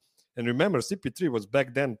Denver. And remember, CP3 was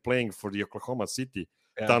back then playing for the Oklahoma City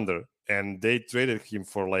Thunder, and they traded him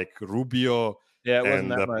for like Rubio it wasn't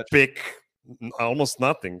and that a much. pick, almost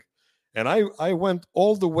nothing. And I went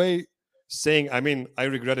all the way saying, I mean, I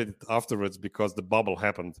regretted it afterwards because the bubble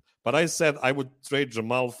happened. But I said I would trade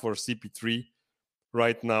Jamal for CP3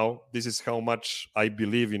 right now. This is how much I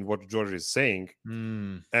believe in what George is saying.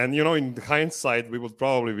 And, in hindsight, we would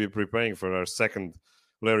probably be preparing for our second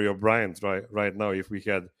Larry O'Brien right now if we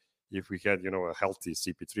had, a healthy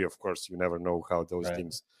CP3. Of course, you never know how those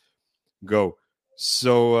things go.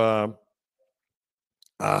 So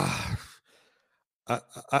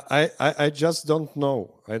I just don't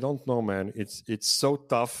know. I don't know, man. It's so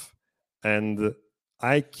tough. And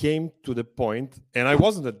I came to the point, and I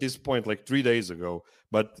wasn't at this point like 3 days ago,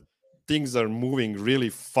 but things are moving really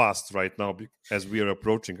fast right now as we are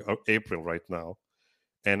approaching April right now.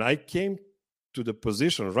 And I came to the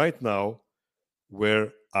position right now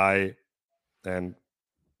where and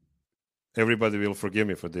everybody will forgive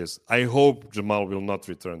me for this, I hope Jamal will not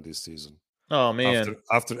return this season. Oh, man.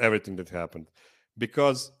 After everything that happened.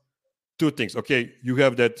 Because two things. Okay, you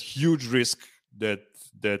have that huge risk that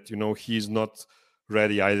he's not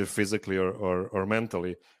ready either physically or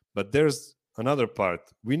mentally. But there's another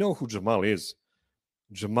part. We know who Jamal is.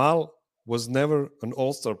 Jamal was never an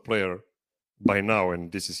all-star player by now,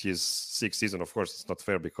 and this is his sixth season. Of course, it's not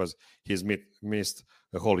fair because he's missed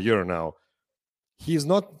a whole year now. He's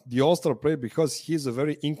not the all-star player because he's a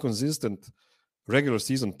very inconsistent regular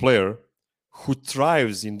season player who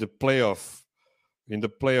thrives in the playoff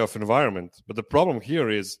environment. But the problem here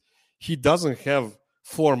is he doesn't have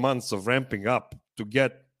 4 months of ramping up to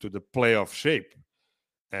get to the playoff shape.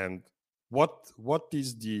 And what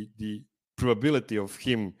is the probability of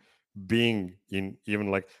him being in even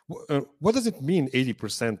like what does it mean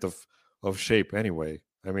 80% of shape anyway?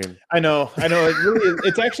 I mean, I know. It really is.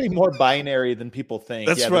 It's actually more binary than people think.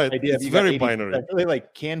 That's right. It's very binary. Really,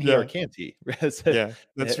 like, can he or can't he? That's right.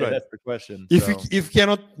 That's the question. If he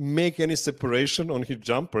cannot make any separation on his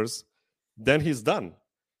jumpers, then he's done.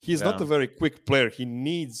 He's not a very quick player. He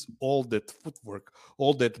needs all that footwork,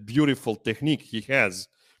 all that beautiful technique he has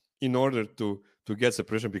in order to get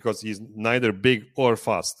separation, because he's neither big or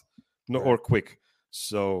fast, or quick.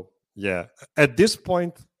 So, yeah. At this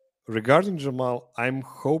point, regarding Jamal, I'm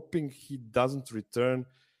hoping he doesn't return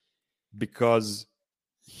because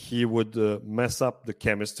he would mess up the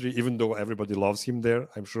chemistry, even though everybody loves him there,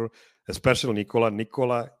 I'm sure, especially Nikola.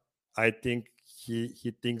 Nikola, I think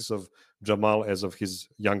he thinks of Jamal as of his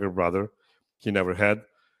younger brother. He never had.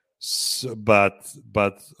 So, but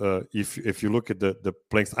if you look at the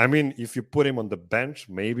playing, I mean, if you put him on the bench,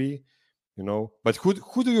 maybe, but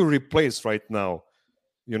who do you replace right now,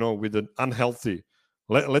 with an unhealthy,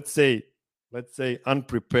 let's say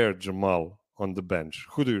unprepared Jamal on the bench?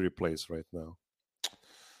 Who do you replace right now?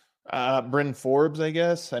 Bryn Forbes, I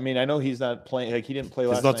guess. I mean, I know he's not playing. Like, he didn't play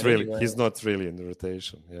last night. Anyway. He's not really in the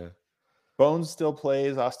rotation. Yeah. Bones still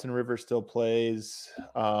plays. Austin Rivers still plays.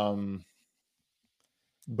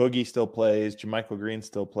 Boogie still plays. Jermichael Green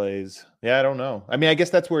still plays. Yeah, I don't know. I mean, I guess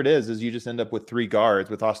that's where it is you just end up with 3 guards,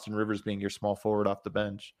 with Austin Rivers being your small forward off the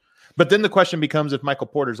bench. But then the question becomes, if Michael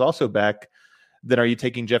Porter's also back, then are you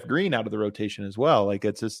taking Jeff Green out of the rotation as well? Like,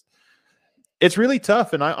 it's really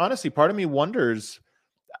tough. And I honestly, part of me wonders,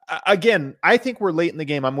 again, I think we're late in the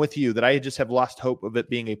game. I'm with you that I just have lost hope of it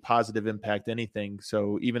being a positive impact anything.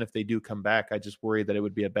 So even if they do come back, I just worry that it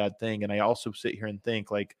would be a bad thing. And I also sit here and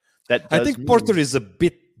think like that. I think Porter is a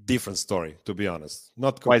bit different story, to be honest.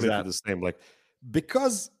 Not completely the same. Like,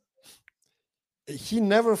 because he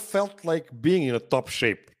never felt like being in a top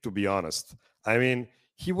shape, to be honest. I mean,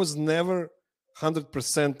 he was never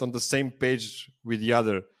 100% on the same page with the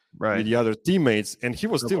other teammates, and he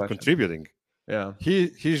was still contributing. Yeah,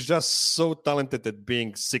 he's just so talented at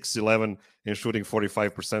being 6'11" and shooting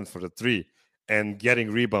 45% for the 3. and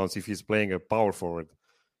getting rebounds if he's playing a power forward.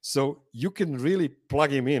 So you can really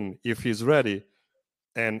plug him in if he's ready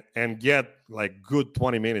and get like good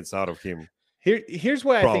 20 minutes out of him. Here's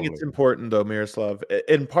why I think it's important, though, Miroslav,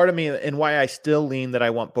 and part of me, and why I still lean that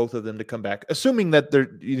I want both of them to come back, assuming that they're,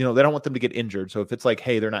 they don't want them to get injured. So if it's like,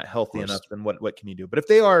 hey, they're not healthy enough, then what can you do? But if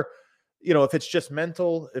they are, if it's just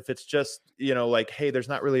mental, if it's just, like, hey, there's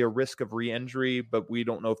not really a risk of re-injury, but we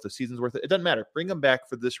don't know if the season's worth it. It doesn't matter. Bring them back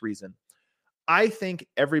for this reason. I think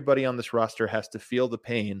everybody on this roster has to feel the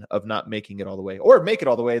pain of not making it all the way, or make it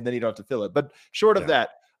all the way, and then you don't have to feel it. But short of that,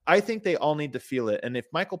 I think they all need to feel it. And if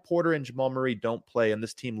Michael Porter and Jamal Murray don't play and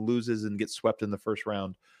this team loses and gets swept in the first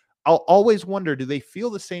round, I'll always wonder, do they feel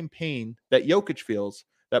the same pain that Jokic feels,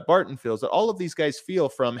 that Barton feels, that all of these guys feel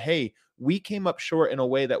from, hey, we came up short in a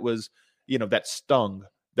way that was, that stung,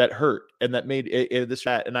 that hurt, and that made it this,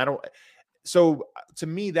 that. And I don't. So to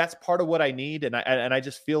me, that's part of what I need. And I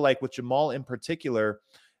just feel like with Jamal in particular,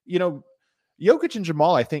 Jokic and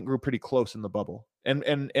Jamal, I think, grew pretty close in the bubble.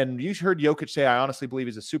 And you heard Jokic say, I honestly believe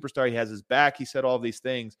he's a superstar. He has his back. He said all of these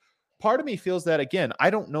things. Part of me feels that, again, I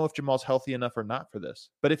don't know if Jamal's healthy enough or not for this.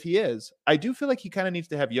 But if he is, I do feel like he kind of needs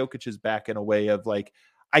to have Jokic's back in a way of like,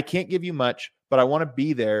 I can't give you much, but I want to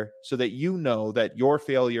be there so that you know that your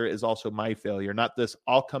failure is also my failure. Not this,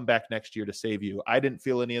 I'll come back next year to save you. I didn't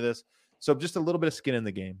feel any of this. So just a little bit of skin in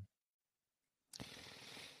the game.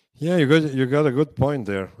 Yeah, you got a good point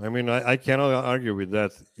there. I mean, I cannot argue with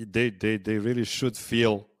that. They really should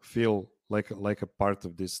feel like a part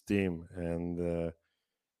of this team. And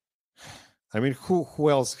I mean, who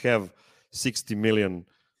else have $60 million,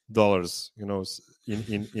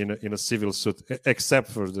 in a civil suit,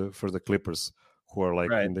 except for the Clippers, who are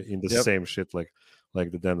like in the same shit like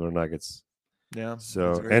the Denver Nuggets. Yeah.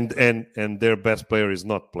 So and their best player is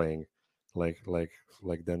not playing like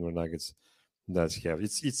Denver Nuggets does have.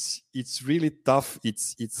 It's really tough.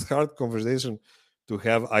 It's hard conversation to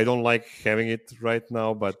have. I don't like having it right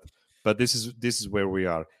now, but this is where we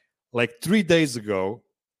are. Like 3 days ago,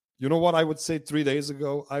 you know what I would say 3 days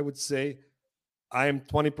ago? I would say I am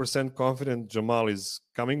 20% confident Jamal is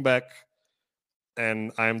coming back,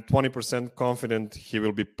 and I am 20% confident he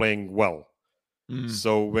will be playing well.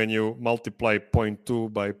 So when you multiply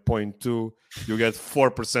 0.2 by 0.2, you get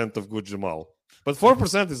 4% of good Jamal. But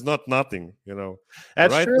 4% is not nothing,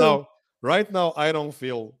 That's right true. Right now, I don't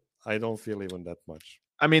feel even that much.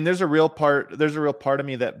 I mean, there's a real part of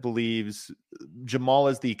me that believes Jamal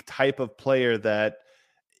is the type of player that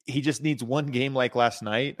he just needs one game like last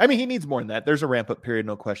night. I mean, he needs more than that. There's a ramp-up period,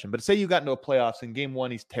 no question. But say you got into a playoffs, in game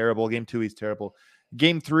 1, he's terrible. Game 2, he's terrible.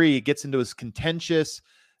 Game 3, he gets into his contentious.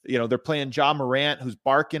 They're playing Ja Morant, who's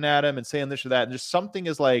barking at him and saying this or that. And just something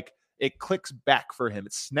is like, it clicks back for him.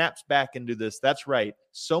 It snaps back into this. That's right.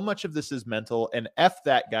 So much of this is mental. And F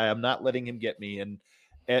that guy. I'm not letting him get me. And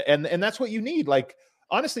that's what you need. Like,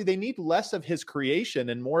 honestly, they need less of his creation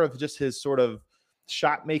and more of just his sort of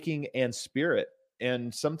shot making and spirit.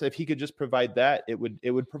 And if he could just provide that, it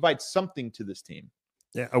would provide something to this team.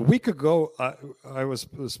 Yeah, a week ago, I was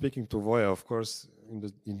speaking to Voya, of course,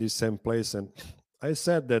 in this same place, and I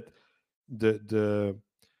said that the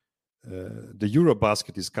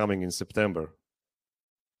Eurobasket is coming in September,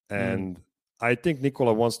 and I think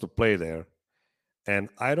Nikola wants to play there, and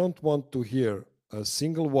I don't want to hear a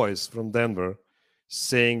single voice from Denver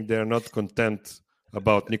saying they're not content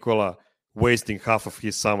about Nikola wasting half of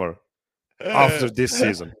his summer after this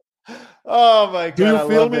season. Oh my God! Do you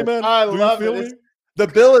feel me, man? I love it. The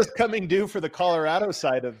bill is coming due for the Colorado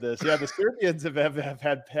side of this. Yeah, the Serbians have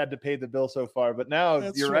had to pay the bill so far, but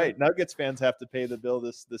now you're right. Nuggets fans have to pay the bill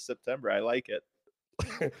this September. I like it.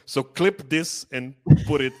 So clip this and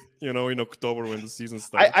put it, in October when the season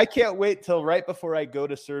starts. I can't wait till right before I go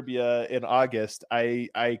to Serbia in August.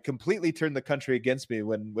 I completely turn the country against me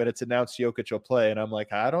when it's announced Jokic will play, and I'm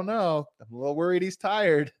like, I don't know. I'm a little worried he's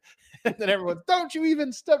tired. And then everyone's, don't you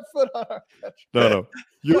even step foot on our country. No,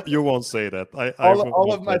 you won't say that.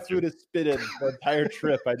 All of my food is spitted the entire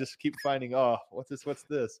trip. I just keep finding, what's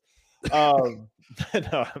this? No,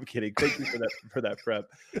 I'm kidding. Thank you for that prep.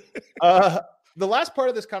 The last part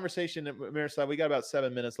of this conversation, Miroslav, we got about 6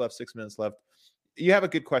 minutes left. You have a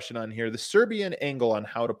good question on here. The Serbian angle on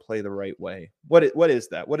how to play the right way. What is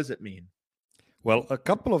that? What does it mean? Well, a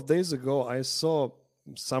couple of days ago, I saw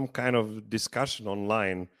some kind of discussion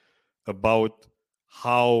online about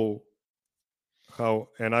how,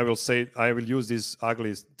 and I will use this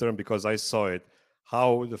ugly term because I saw it,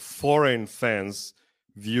 how the foreign fans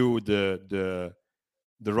view the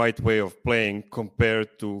right way of playing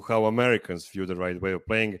compared to how Americans view the right way of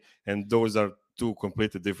playing. And those are two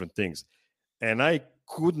completely different things. And I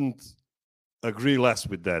couldn't agree less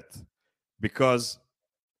with that, because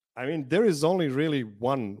I mean there is only really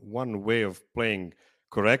one way of playing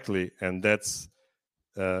correctly, and that's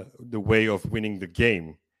the way of winning the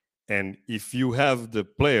game. And if you have the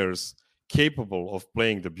players capable of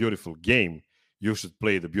playing the beautiful game, you should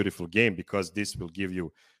play the beautiful game, because this will give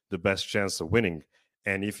you the best chance of winning.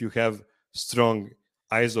 And if you have strong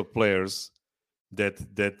ISO players that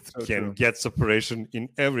So can true. get separation in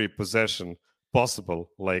every possession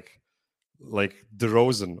possible, like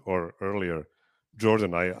DeRozan or earlier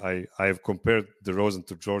Jordan. I've compared DeRozan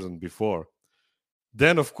to Jordan before.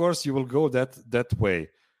 Then of course you will go that way.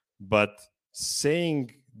 But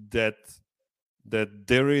saying that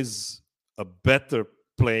there is a better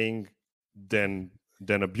playing than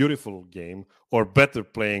a beautiful game, or better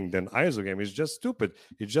playing than ISO game, is just stupid.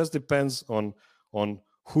 It just depends on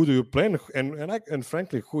who do you play, and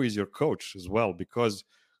frankly, who is your coach as well, because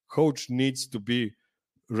coach needs to be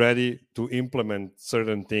ready to implement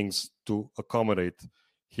certain things to accommodate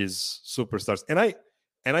his superstars. And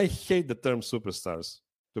I hate the term superstars,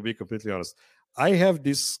 to be completely honest. I have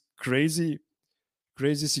this crazy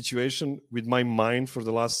situation with my mind for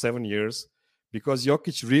the last 7 years, because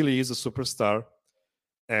Jokic really is a superstar,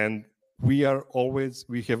 and we have always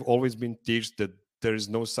been taught that there is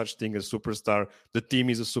no such thing as superstar. The team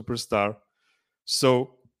is a superstar.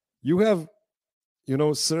 So you have,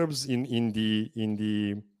 Serbs in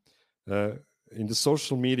the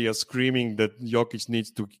social media screaming that Jokic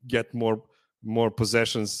needs to get more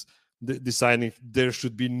possessions, deciding there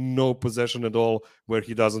should be no possession at all where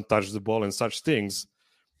he doesn't touch the ball and such things.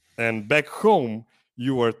 And back home,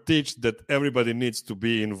 you are taught that everybody needs to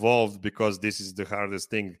be involved because this is the hardest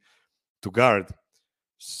thing to guard.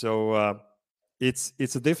 So it's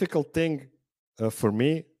a difficult thing for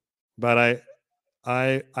me, but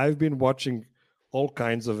I've been watching all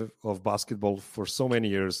kinds of basketball for so many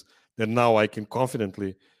years that now I can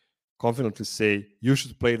confidently say you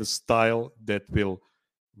should play the style that will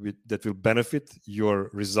benefit your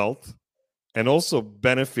result and also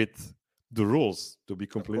benefit the rules, to be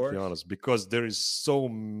completely honest, because there is so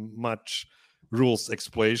much rules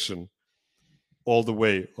exploitation all the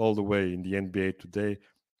way in the NBA today,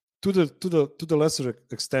 to the lesser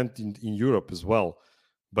extent in Europe as well.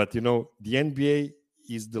 But the NBA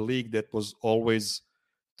is the league that was always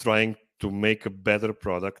trying to make a better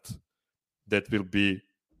product that will be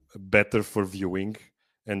better for viewing,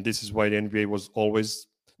 and this is why the NBA was always,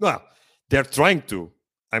 well, they're trying to.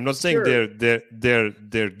 I'm not saying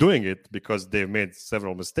they're doing it, because they've made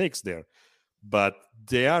several mistakes there, but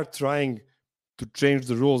they are trying to change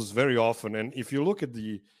the rules very often. And if you look at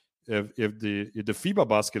the FIBA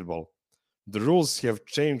basketball, the rules have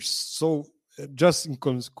changed so just in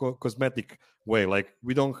cosmetic way. Like,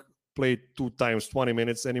 we don't play 2 times 20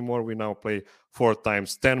 minutes anymore. We now play 4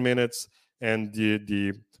 times 10 minutes, and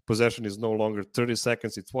the possession is no longer 30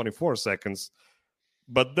 seconds; it's 24 seconds.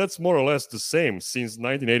 But that's more or less the same since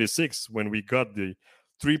 1986, when we got the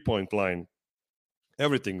 3-point line.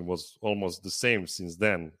 Everything was almost the same since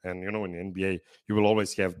then. And, in the NBA, you will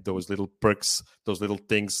always have those little perks, those little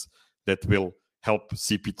things that will help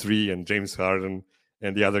CP3 and James Harden,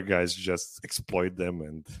 and the other guys just exploit them.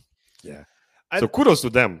 And, yeah. So kudos to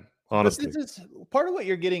them, honestly. But this is part of what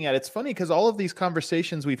you're getting at. It's funny because all of these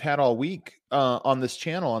conversations we've had all week on this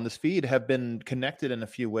channel, on this feed, have been connected in a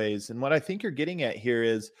few ways. And what I think you're getting at here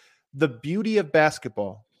is the beauty of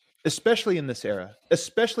basketball, especially in this era,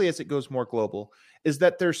 especially as it goes more global, is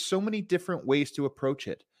that there's so many different ways to approach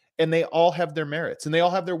it. And they all have their merits and they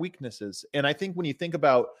all have their weaknesses. And I think when you think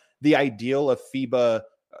about the ideal of FIFA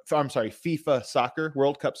soccer,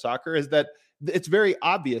 World Cup soccer, is that it's very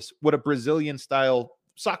obvious what a Brazilian style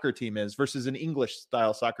soccer team is versus an English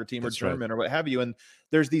style soccer team, or German, or what have you. And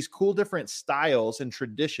there's these cool different styles and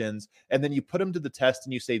traditions. And then you put them to the test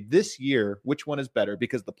and you say, this year, which one is better?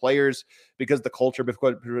 Because the players, because the culture,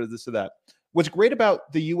 because this or that. What's great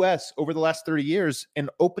about the US over the last 30 years and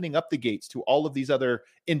opening up the gates to all of these other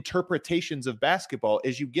interpretations of basketball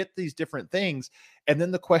is you get these different things. And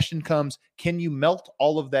then the question comes, can you melt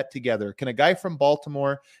all of that together? Can a guy from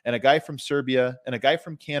Baltimore and a guy from Serbia and a guy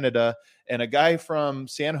from Canada and a guy from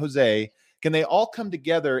San Jose, can they all come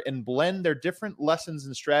together and blend their different lessons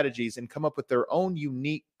and strategies and come up with their own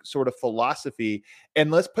unique sort of philosophy?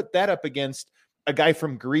 And let's put that up against a guy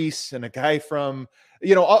from Greece and a guy from,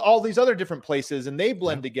 all these other different places, and they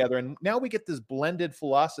blend together. And now we get this blended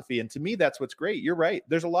philosophy. And to me, that's what's great. You're right.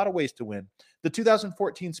 There's a lot of ways to win. The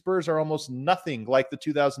 2014 Spurs are almost nothing like the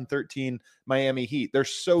 2013 Miami Heat. They're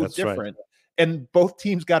so different. Right. And both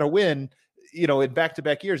teams got to win, in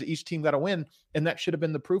back-to-back years. Each team got to win. And that should have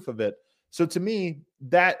been the proof of it. So to me,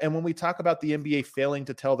 that, and when we talk about the NBA failing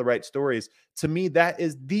to tell the right stories, to me, that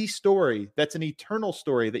is the story. That's an eternal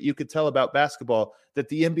story that you could tell about basketball that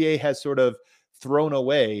the NBA has sort of thrown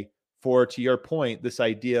away for, to your point, this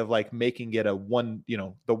idea of like making it a one,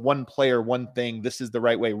 the one player, one thing. This is the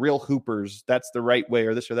right way. Real hoopers, that's the right way,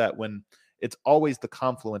 or this or that, when it's always the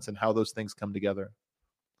confluence and how those things come together.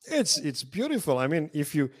 It's beautiful. I mean,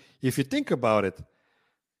 if you think about it,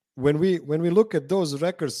 when we look at those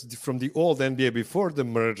records from the old NBA before the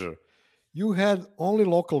merger, you had only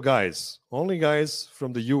local guys, only guys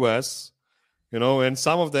from the US, and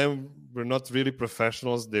some of them were not really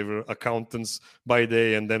professionals. They were accountants by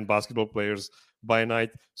day and then basketball players by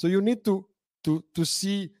night. So you need to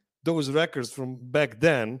see those records from back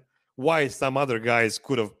then, why some other guys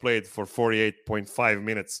could have played for 48.5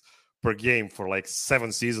 minutes per game for like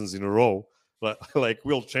 7 seasons in a row, like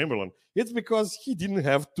Will Chamberlain. It's because he didn't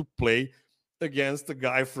have to play against a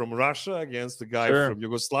guy from Russia, against a guy from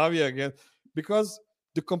Yugoslavia, again, because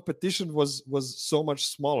the competition was so much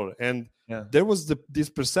smaller. And there was this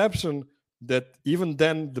perception that even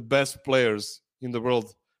then the best players in the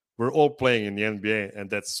world were all playing in the NBA, and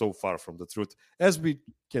that's so far from the truth, as we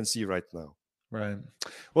can see right now. Right.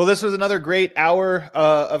 Well, this was another great hour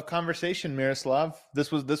of conversation, Miroslav.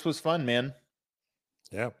 This was fun, man.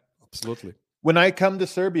 Yeah, absolutely. When I come to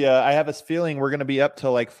Serbia, I have a feeling we're going to be up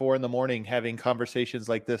till like 4 a.m. having conversations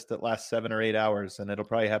like this that last 7 or 8 hours, and it'll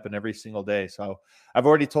probably happen every single day. So I've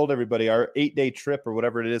already told everybody our 8-day trip or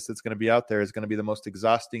whatever it is that's going to be out there is going to be the most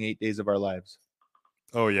exhausting 8 days of our lives.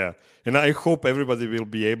 Oh yeah, and I hope everybody will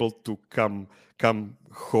be able to come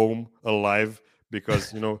home alive,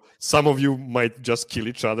 because some of you might just kill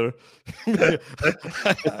each other. When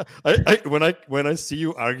I see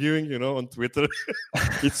you arguing, on Twitter,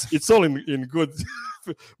 it's all in good.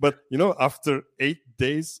 But after 8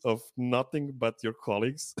 days of nothing but your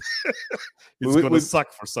colleagues, it's going to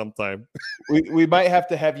suck for some time. We might have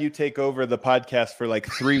to have you take over the podcast for like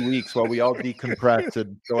 3 weeks while we all decompress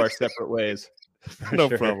and go our separate ways. No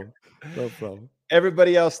problem. No problem.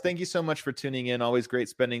 Everybody else, thank you so much for tuning in. Always great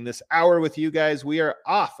spending this hour with you guys. We are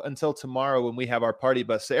off until tomorrow when we have our party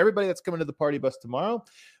bus. So everybody that's coming to the party bus tomorrow,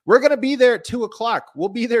 we're going to be there at 2:00. We'll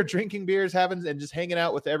be there drinking beers, having, and just hanging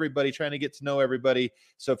out with everybody, trying to get to know everybody.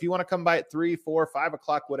 So if you want to come by at 3, 4, 5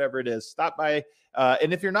 o'clock, whatever it is, stop by.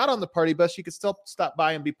 And if you're not on the party bus, you can still stop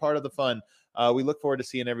by and be part of the fun. We look forward to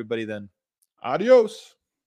seeing everybody then. Adios.